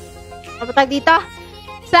ano tag dito?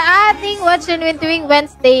 Sa ating Watch and Win tuwing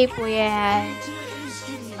Wednesday po yan.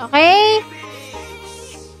 Okay?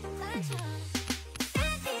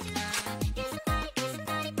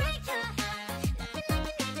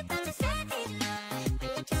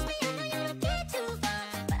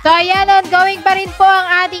 So, ayan, ongoing pa rin po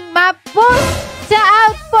ang ating map boost sa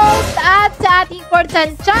Outpost at sa ating Fort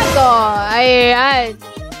Santiago. Ayan.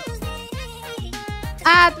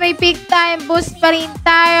 At may peak time boost pa rin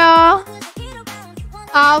tayo.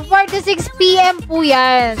 4 to 6 p.m. po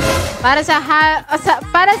yan. Para sa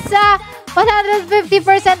 150%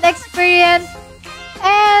 experience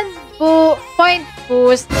and point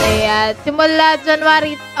boost. Ayan. Simula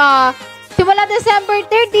December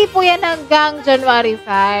 30 po yan hanggang January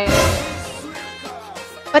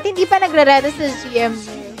 5. Ba't hindi pa nagre-ready sa GM?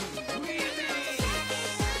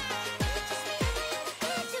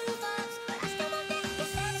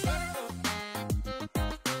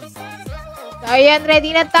 So, ayan,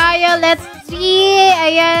 ready na tayo. Let's see.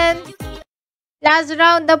 Ayan. Last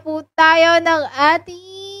round na po tayo ng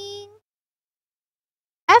ating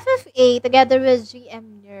FFA together with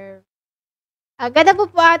GM Nerve. Ganda po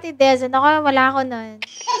Ate Dez. Ako, wala ako nun.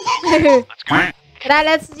 Tara,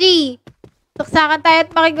 let's G. Tuksakan tayo at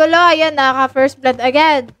makigulo. Ayan, naka-first blood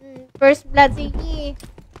agad. First blood, sige.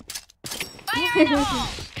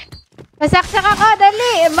 Masaksak ako,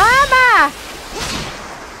 dali. Mama!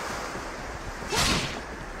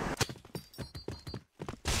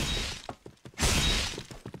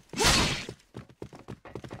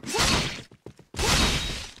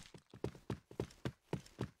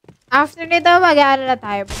 After nito, mag-aano na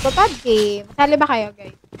tayo. Magpapad game. Sali ba kayo,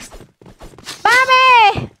 guys?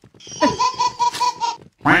 Mami!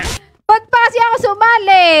 Ba't pa kasi ako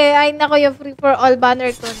sumali? Ay, nako, yung free for all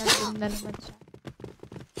banner ko. Nandun na naman siya.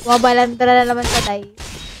 Bumabalandra na naman sa dice.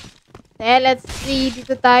 Okay, let's see.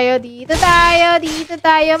 Dito tayo, dito tayo, dito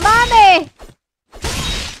tayo. Mami!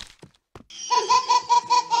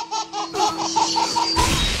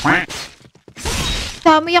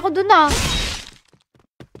 Dami ako dun ah.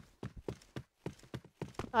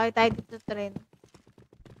 Okay, tayo dito trend.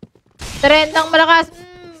 Trend ng malakas.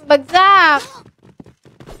 Bagsak!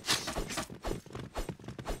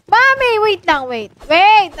 Mami! Wait lang, wait.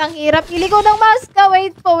 Wait! Ang hirap. Ili ko ng mouse ka.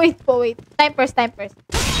 Wait po. Time first.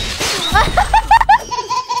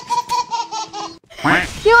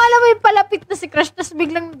 Yung alam mo yung palapit na si Crush tapos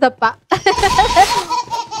biglang dapa.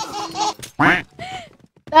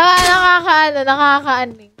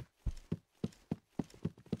 Nakakaaning.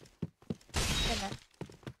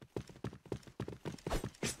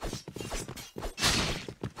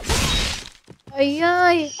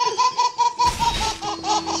 Ay.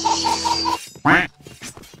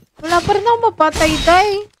 Wala pa rin ako mapatay,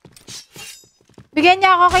 day. Bigyan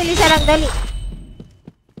niya ako kay Lisa lang, dali.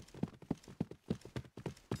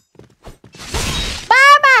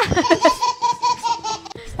 Mama!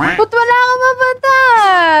 Ba't wala ako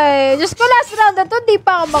mapatay? Diyos ko, last round na to, di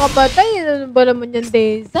pa ako makapatay. Ano ba naman yan,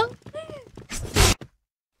 Dezang?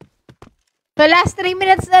 So, last 3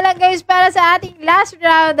 minutes na lang, guys, para sa ating last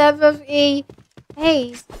round of FFA.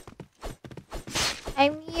 Hey,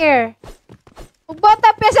 I'm here.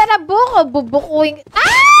 Bota pesa na buko, bubukuin.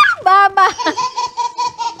 Ah! Mama!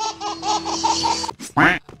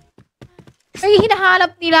 Ay,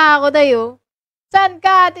 hinahanap nila ako, dayo. Saan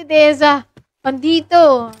ka, Ate Deza?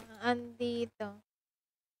 Andito.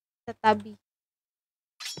 Sa tabi.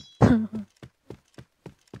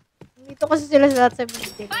 Dito kasi sila sa lahat sa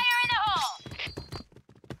binigay.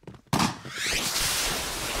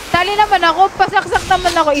 Tali naman ako. Pasaksak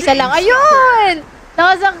naman ako. Isa lang. Ayun!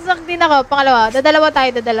 Nakasaksak din ako. Pangalawa. Dadalawa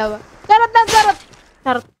tayo. Charot lang, charot.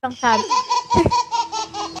 Charot lang, charot.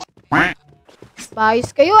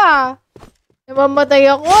 Bayos kayo ah.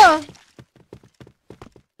 Namamatay ako ah.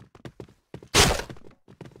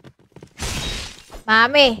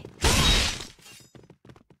 Mami.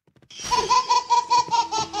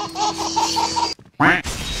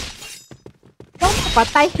 Bang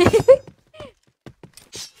kapatay.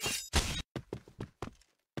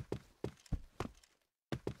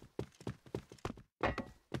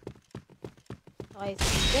 Okay,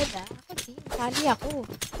 sige ah. Ako di. Sali ako.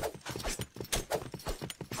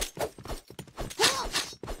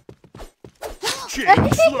 Chain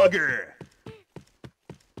Slugger!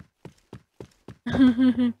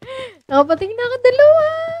 Nakapating na ako dalawa.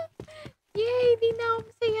 Yay, di na ako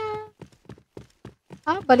masaya.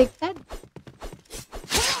 Ah, baliktad.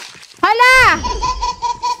 Hala!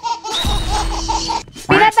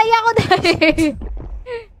 Pinatay ako dahil.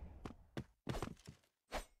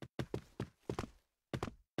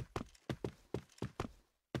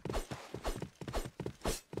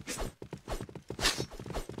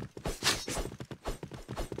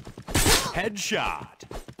 Headshot.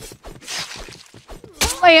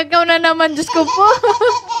 Ay, agaw na naman. Diyos ko po.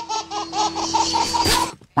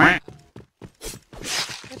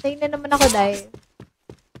 Patay na naman ako dahil.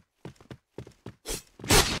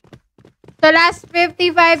 So, last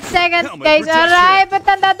 55 seconds, guys. Aray, ba't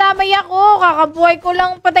nandadamay ako? Kakabuhay ko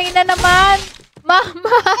lang. Patay na naman. Mama.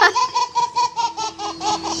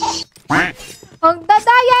 Ang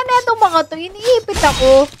dadaya na itong mga to. Iniipit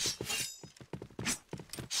ako.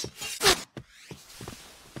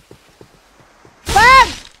 Bag!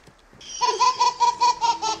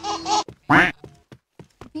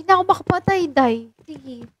 Hindi na ako makapatay, Day.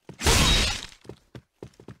 Sige.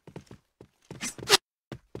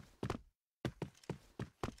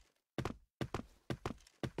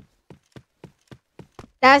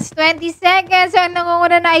 Last 20 seconds. Ang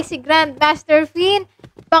nangunguna na ay si Grandmaster Finn.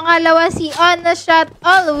 Pangalawa si Honor Shot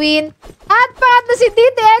Allwin. At pangatlo si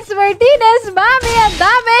DTX Martinez. Mami, ang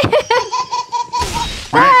dami!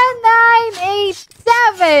 10, 9, 8,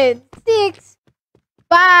 7, 6,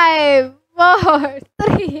 5, 4,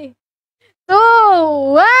 3,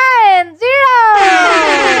 2, 1, 0!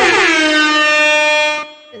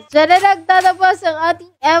 Diyan na nagtatapos ang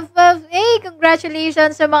ating FFA.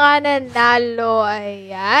 Congratulations sa mga nanalo.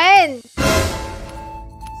 Ayan.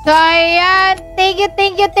 So, ayan. Thank you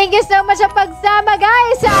so much sa pagsama,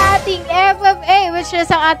 guys, sa ating FFA, which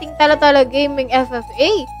is ang ating Talo-Talo Gaming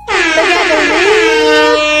FFA. Together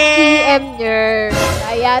with GM Nerf.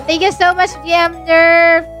 Ayan. Thank you so much, GM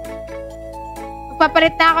Nerf.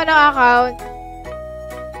 Magpapalit na ako ng account.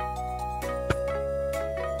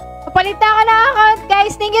 Papalit na ako ng account,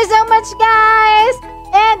 guys. Thank you so much, guys.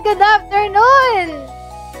 And good afternoon.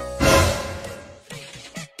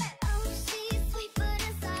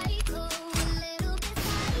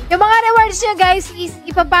 Yung mga rewards nyo, guys, is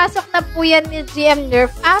ipapasok na po yan ni GM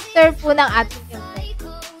Nerf after po ng ating event.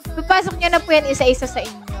 Ipapasok nyo na po yan isa-isa sa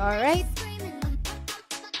inyo, alright?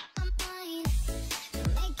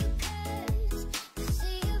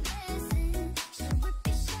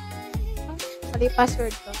 Mali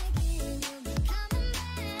password ko.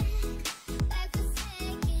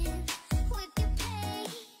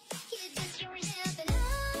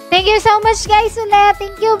 Thank you so much, guys, ulit.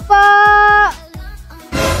 Thank you po.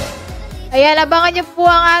 Ayan, abangan nyo po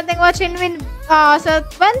ang ating Watch and Win sa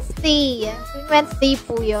Wednesday. Wednesday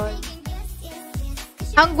po yun.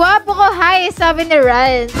 Ang gwapo ko, hi, sabi ni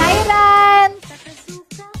Ran. Hi, Ran!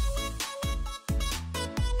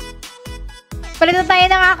 Palitan tayo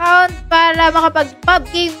ng account para makapag-pub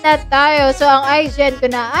game na tayo. So, ang IGN ko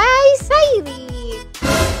na ay Sairi.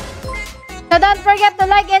 So, don't forget to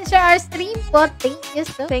like and share our stream po. Thank you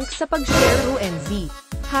so much. Thanks sa pag-share, RuNZ.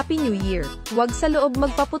 Happy New Year. Huwag sa loob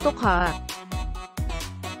magpaputok ha.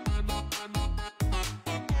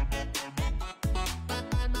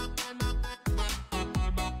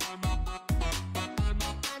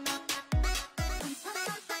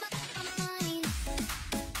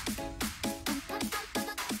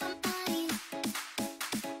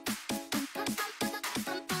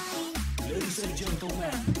 Ladies and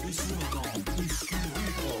gentlemen, please welcome Miss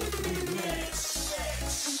Rico Remix.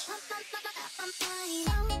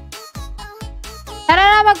 Tara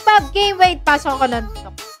na mag-pub game. Wait, pasok ako ng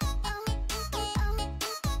TikTok.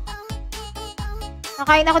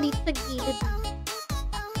 Nakain ako dito sa gilid.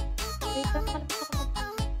 Wait, nakalimutan ako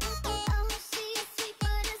mag-game.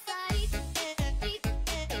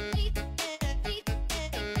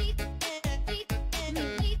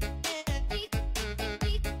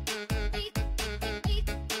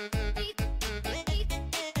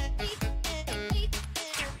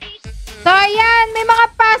 So, ayan. May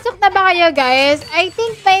mga pasok na ba kayo, guys? I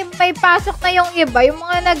think may pasok na yung iba. Yung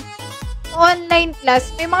mga nag-online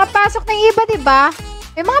class. May mga pasok na yung iba, diba?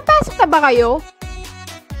 May mga pasok na ba kayo?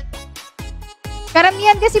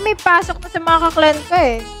 Karamihan kasi may pasok na sa mga kaklan ko,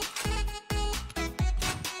 eh.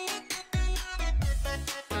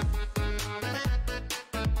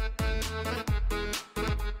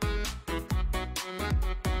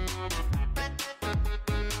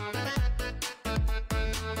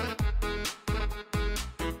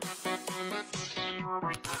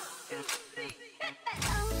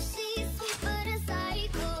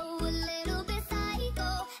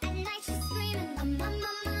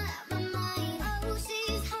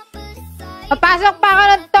 Papasok pa ako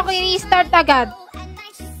ng talk, i-restart agad.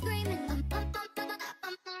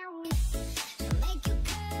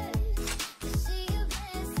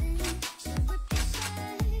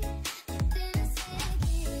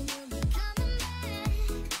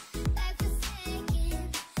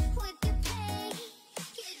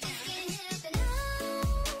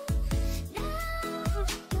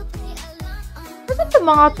 Ano ba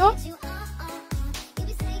mga to?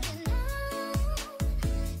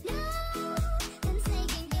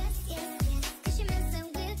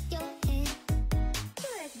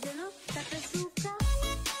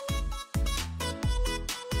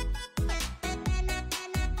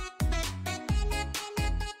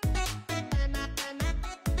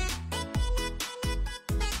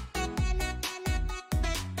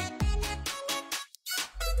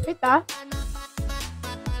 Wait ah.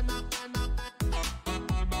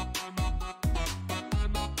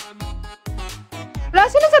 Wala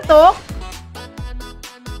sila sa tok?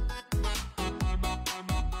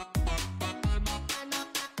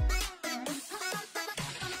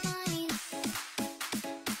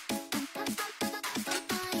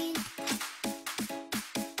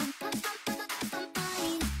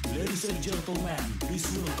 Ladies and gentlemen,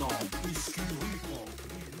 please welcome Whiskey Rico.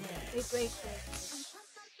 Wait.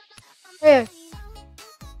 Eh.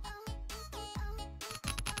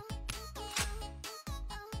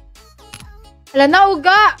 Wala na,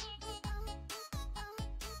 uga!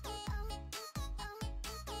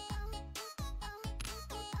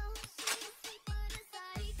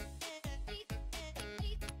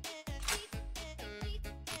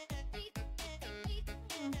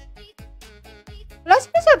 Wala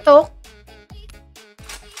sila sa tok?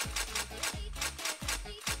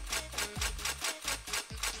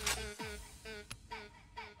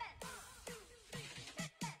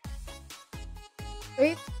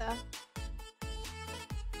 Wait ah.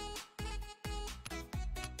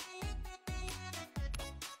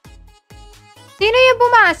 Sino yung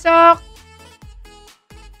pumasok?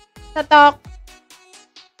 Sa tok?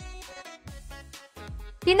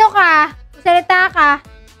 Sino ka? Salita ka?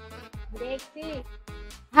 Dexy.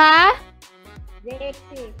 Ha?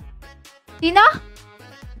 Dexy. Sino?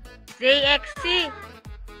 JXC.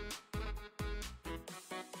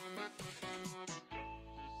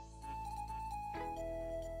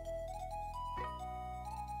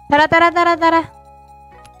 Tara.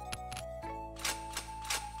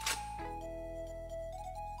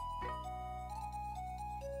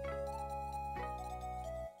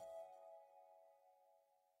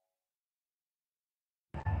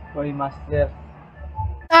 Hoy, Master.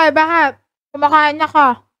 Ay, bakit? Kumakain na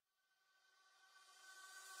ka.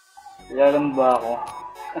 Kilala mo ba ako?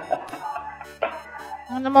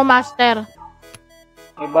 Ano mo, master?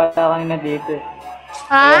 May bata kanina dito eh.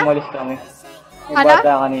 Ha? Kaya umalis kami. May Ano?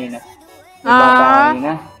 bata kanina. May bata Ah.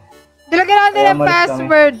 kanina. Dilagyan natin Kaya ang umalis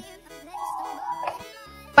password.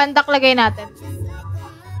 Pandak lagay natin.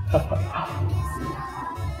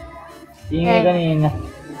 Ingay Eh. kanina.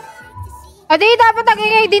 Adi, dapat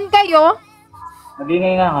nag-ingay din kayo.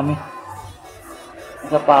 Nag-ingay nga kami.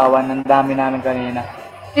 Sa pawan, ang dami namin kanina.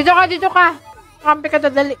 Dito ka. Kampi ka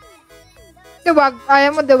dali. Diwag.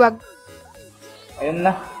 Ayaw mo diwag. Ayun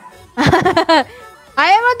na.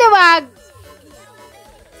 Ayaw mo diwag.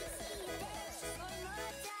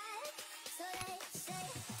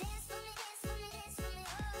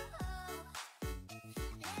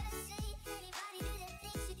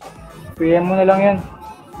 PM mo na lang yan.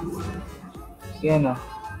 Yan o.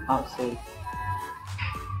 Axel.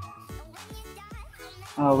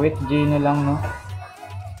 Wait, G na lang, no?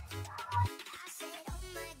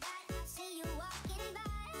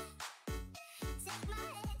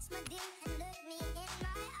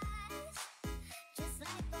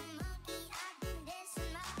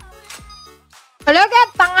 Hala, gat,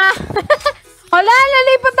 tanga. Hala,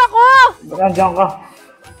 lalipot ako. Ba't nandiyan ka?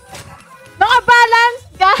 Naka-balance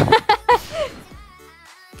ka.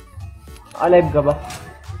 Alive ka ba?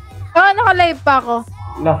 Oo, naka-live pa ako.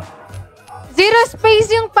 Wala. Zero space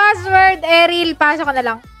yung password. Eril, pasok ka na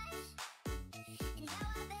lang.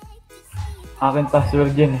 Akin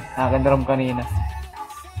password yan eh. Akin ram kanina.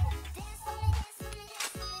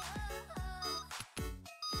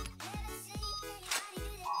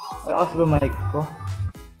 Lakas ba mic ko?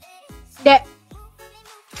 Hindi.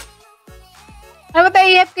 Ano ba tayo,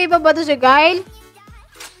 AFK pa ba to si Kyle?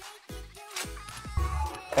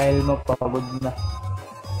 Kyle mo, pagod na.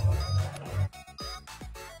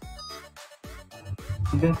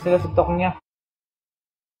 Doon sila sa talk niya.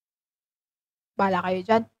 Bahala kayo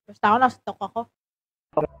dyan. Basta ako, nasa-talk ako.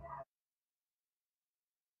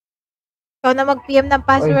 Ikaw na mag-PM ng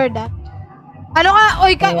password, ah. Ano ka?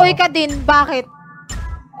 Oy ka din. Bakit?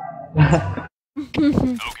 Okay,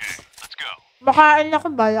 let's go. Makain ako.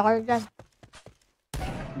 Bahala kayo dyan.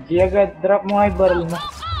 G agad, drop mo nga yung barrel mo.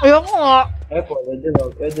 Ayoko nga. Po,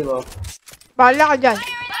 pwede ba? Bahala ka dyan.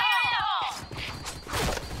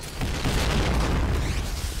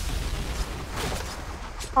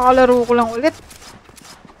 Kakalaro ko lang ulit.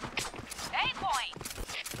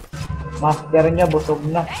 Master niya, busog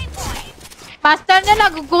na. Master na,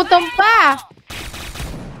 nagugutom pa.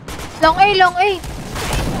 Long A.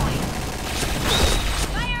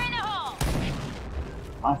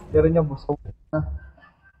 Master niya, busog na.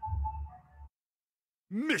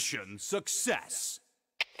 Mission success.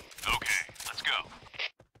 Okay, let's go.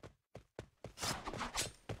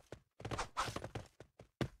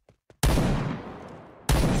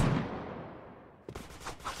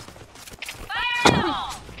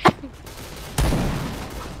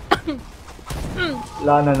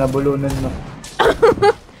 Wala na, nabulunan mo.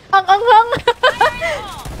 Ang anghang!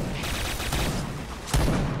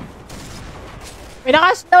 May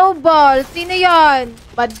naka-snowball. Sino yon?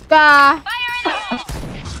 Bad ka. Fire in the hole!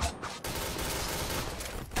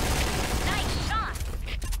 Nice shot!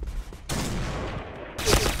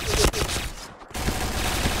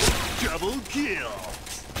 Double kill.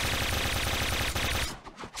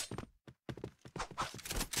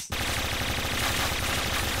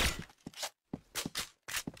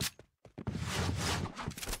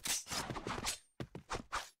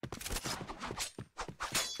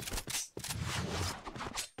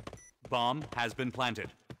 Bomb has been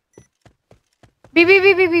planted. B.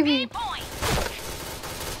 Point!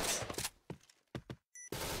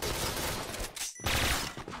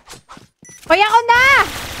 Hoy, ako na!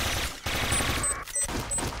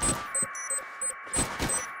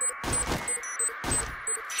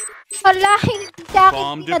 Wala, hindi sa akin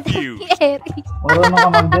Bomb pinadali defused. Eric. Marunong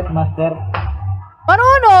ka mag-death, master.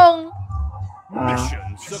 Marunong!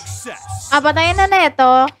 Mission success. Patayin na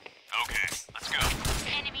ito. Okay, let's go.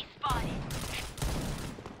 Enemy spotted.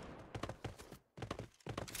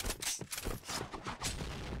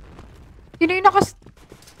 Sino yung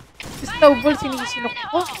snowball sinisinok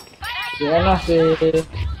ko? Si ano, si...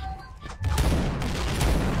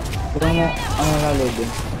 Pero mo, ano na loading?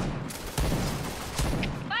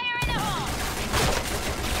 Fire in the hole!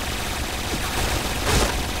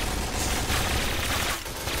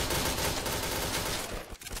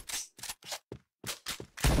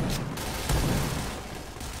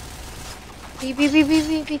 B.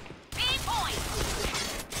 Point!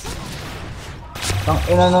 Ang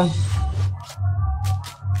ina nun.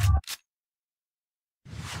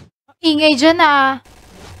 Ingay dyan ah.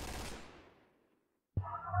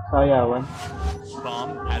 Sayawan.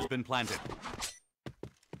 Bomb has been planted.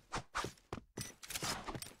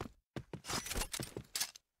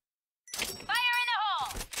 Fire in the hole!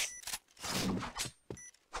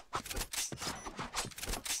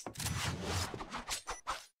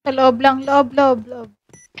 Sa loob lang, loob.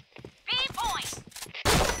 Point!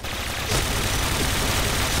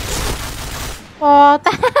 Oh,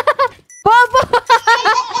 Bobo!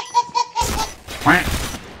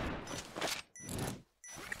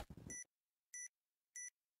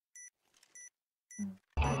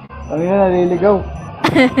 Kami na naliligaw.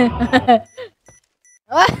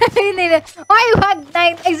 Oy, wag!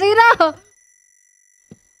 9-0!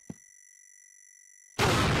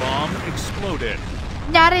 Bomb exploded.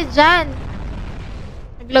 Nangyari dyan.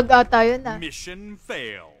 Nag-log out tayo na. Mission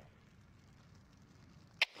fail.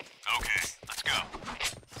 Okay, let's go.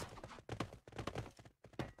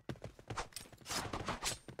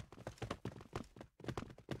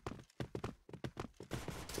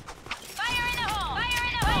 Fire in the hole! Fire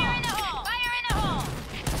in the hole! Fire in the hole! Fire in the hole!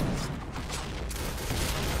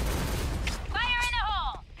 Fire in the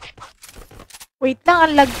hole! Wait lang,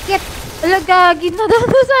 ang lagkit. Alagagi na daw.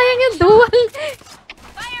 Sayang yung dual.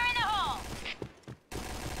 Fire in the hole!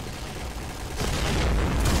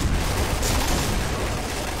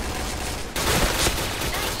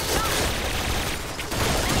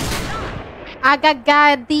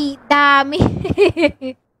 Agagadi. Dami.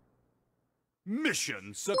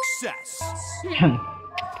 Mission success.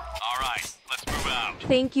 All right, let's move out.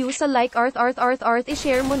 Thank you sa like art,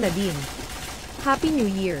 i-share mo na din. Happy New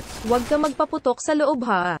Year. Huwag ka magpaputok sa loob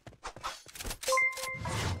ha.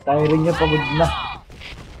 Tayo rin niya pagod na.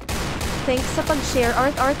 Thanks sa pag-share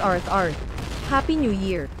art. Happy New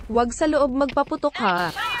Year. Huwag sa loob magpaputok ha.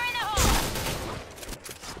 Fire in the hole!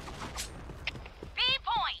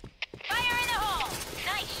 Point! Fire in the hole!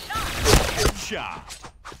 Nice shot! Headshot.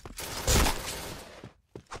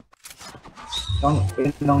 Ang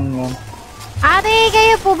inang yan. Ate,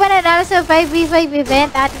 kayo po ba nanalo sa 5v5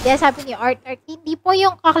 event? Ate, kaya sabi ni Art, hindi po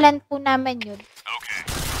yung kaklan po naman yun. Okay,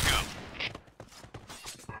 let's go.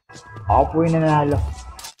 Ako po yung nanalo.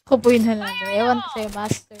 Ako po yung nanalo. Ewan ko sa'yo,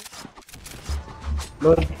 Master.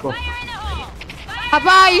 Load ko. Fire in the hole!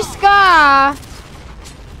 Ayos ka!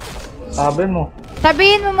 Sabi mo.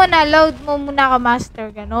 Sabihin mo muna, load mo muna ka,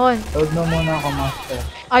 Master. Ganon. Load mo muna ako, master.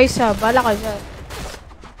 Ayos ha, bala ka dyan.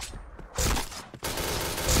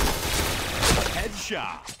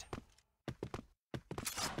 Headshot.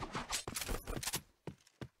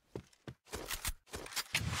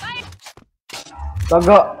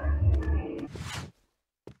 Taga.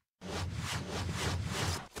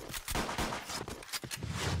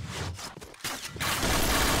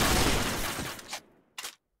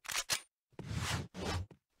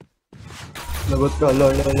 Lagot ka. La.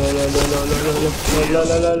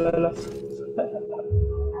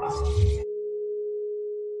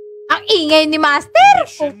 Ang ingay ni Master!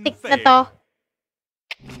 Putik na to.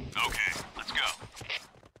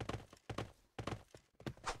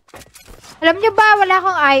 Alam niyo ba, wala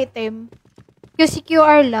kang item.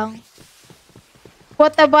 QCQR lang.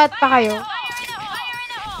 What about pa kayo?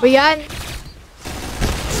 Ba yan?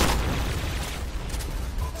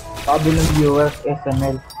 Sabi ng viewers,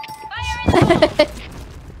 SML.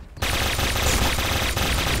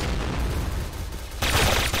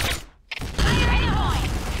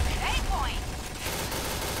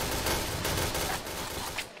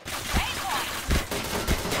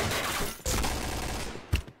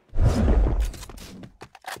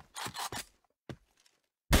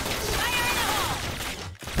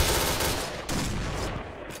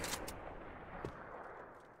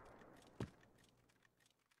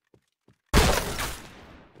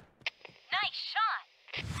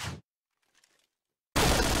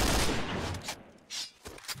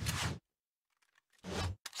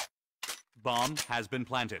 Bomb has been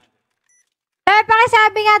planted.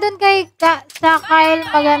 Pakisabi nga dun kay sa Kyle,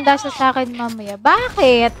 maganda siya sa akin mamaya.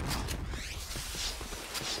 Bakit?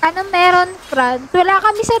 Ano meron, Franz? Wala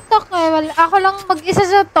kami sa talk eh. Ako lang mag-isa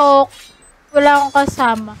sa talk. Wala akong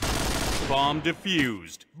kasama. Bomb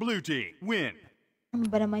defused. Blue team win. Ano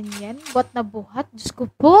ba naman yan? Bot na buhat? Diyos ko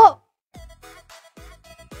po!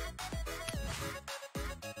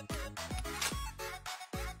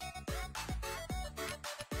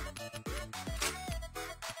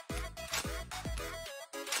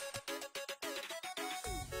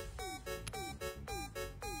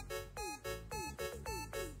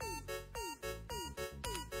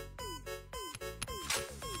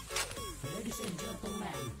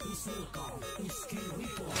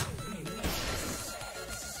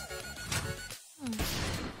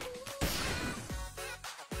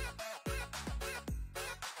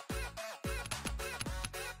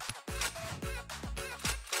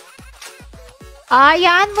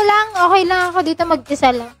 Ayaan mo lang. Okay lang ako dito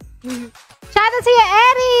mag-isa lang. Shoutout sa'yo,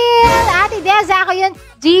 Erin! Ate Deza, ako yung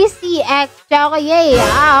GCX. Tsaka yay.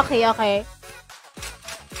 Okay, okay.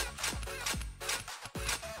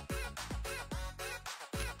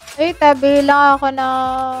 Ay, tabi lang ako na...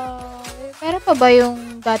 Meron pa ba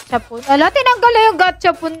yung gachapon? Ala, tinanggal na yung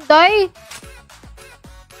gachapon, day!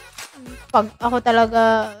 Pag ako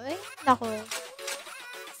talaga... Ay, naku.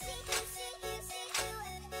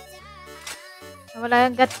 Wala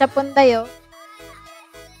yung gachapon, day, oh.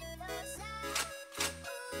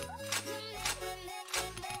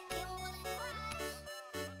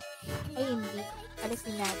 Ay, hindi.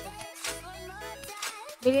 Alisin natin.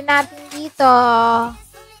 Bili natin dito.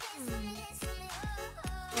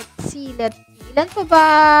 Let's see. Ilan pa ba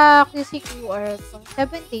QCQR ko?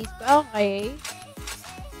 7 days pa. Okay.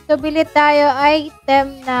 So, bili tayo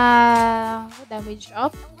item na damage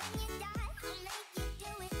up.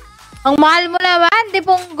 Ang mahal mo naman, di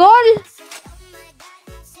ponggol.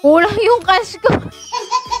 Kulang yung cash ko.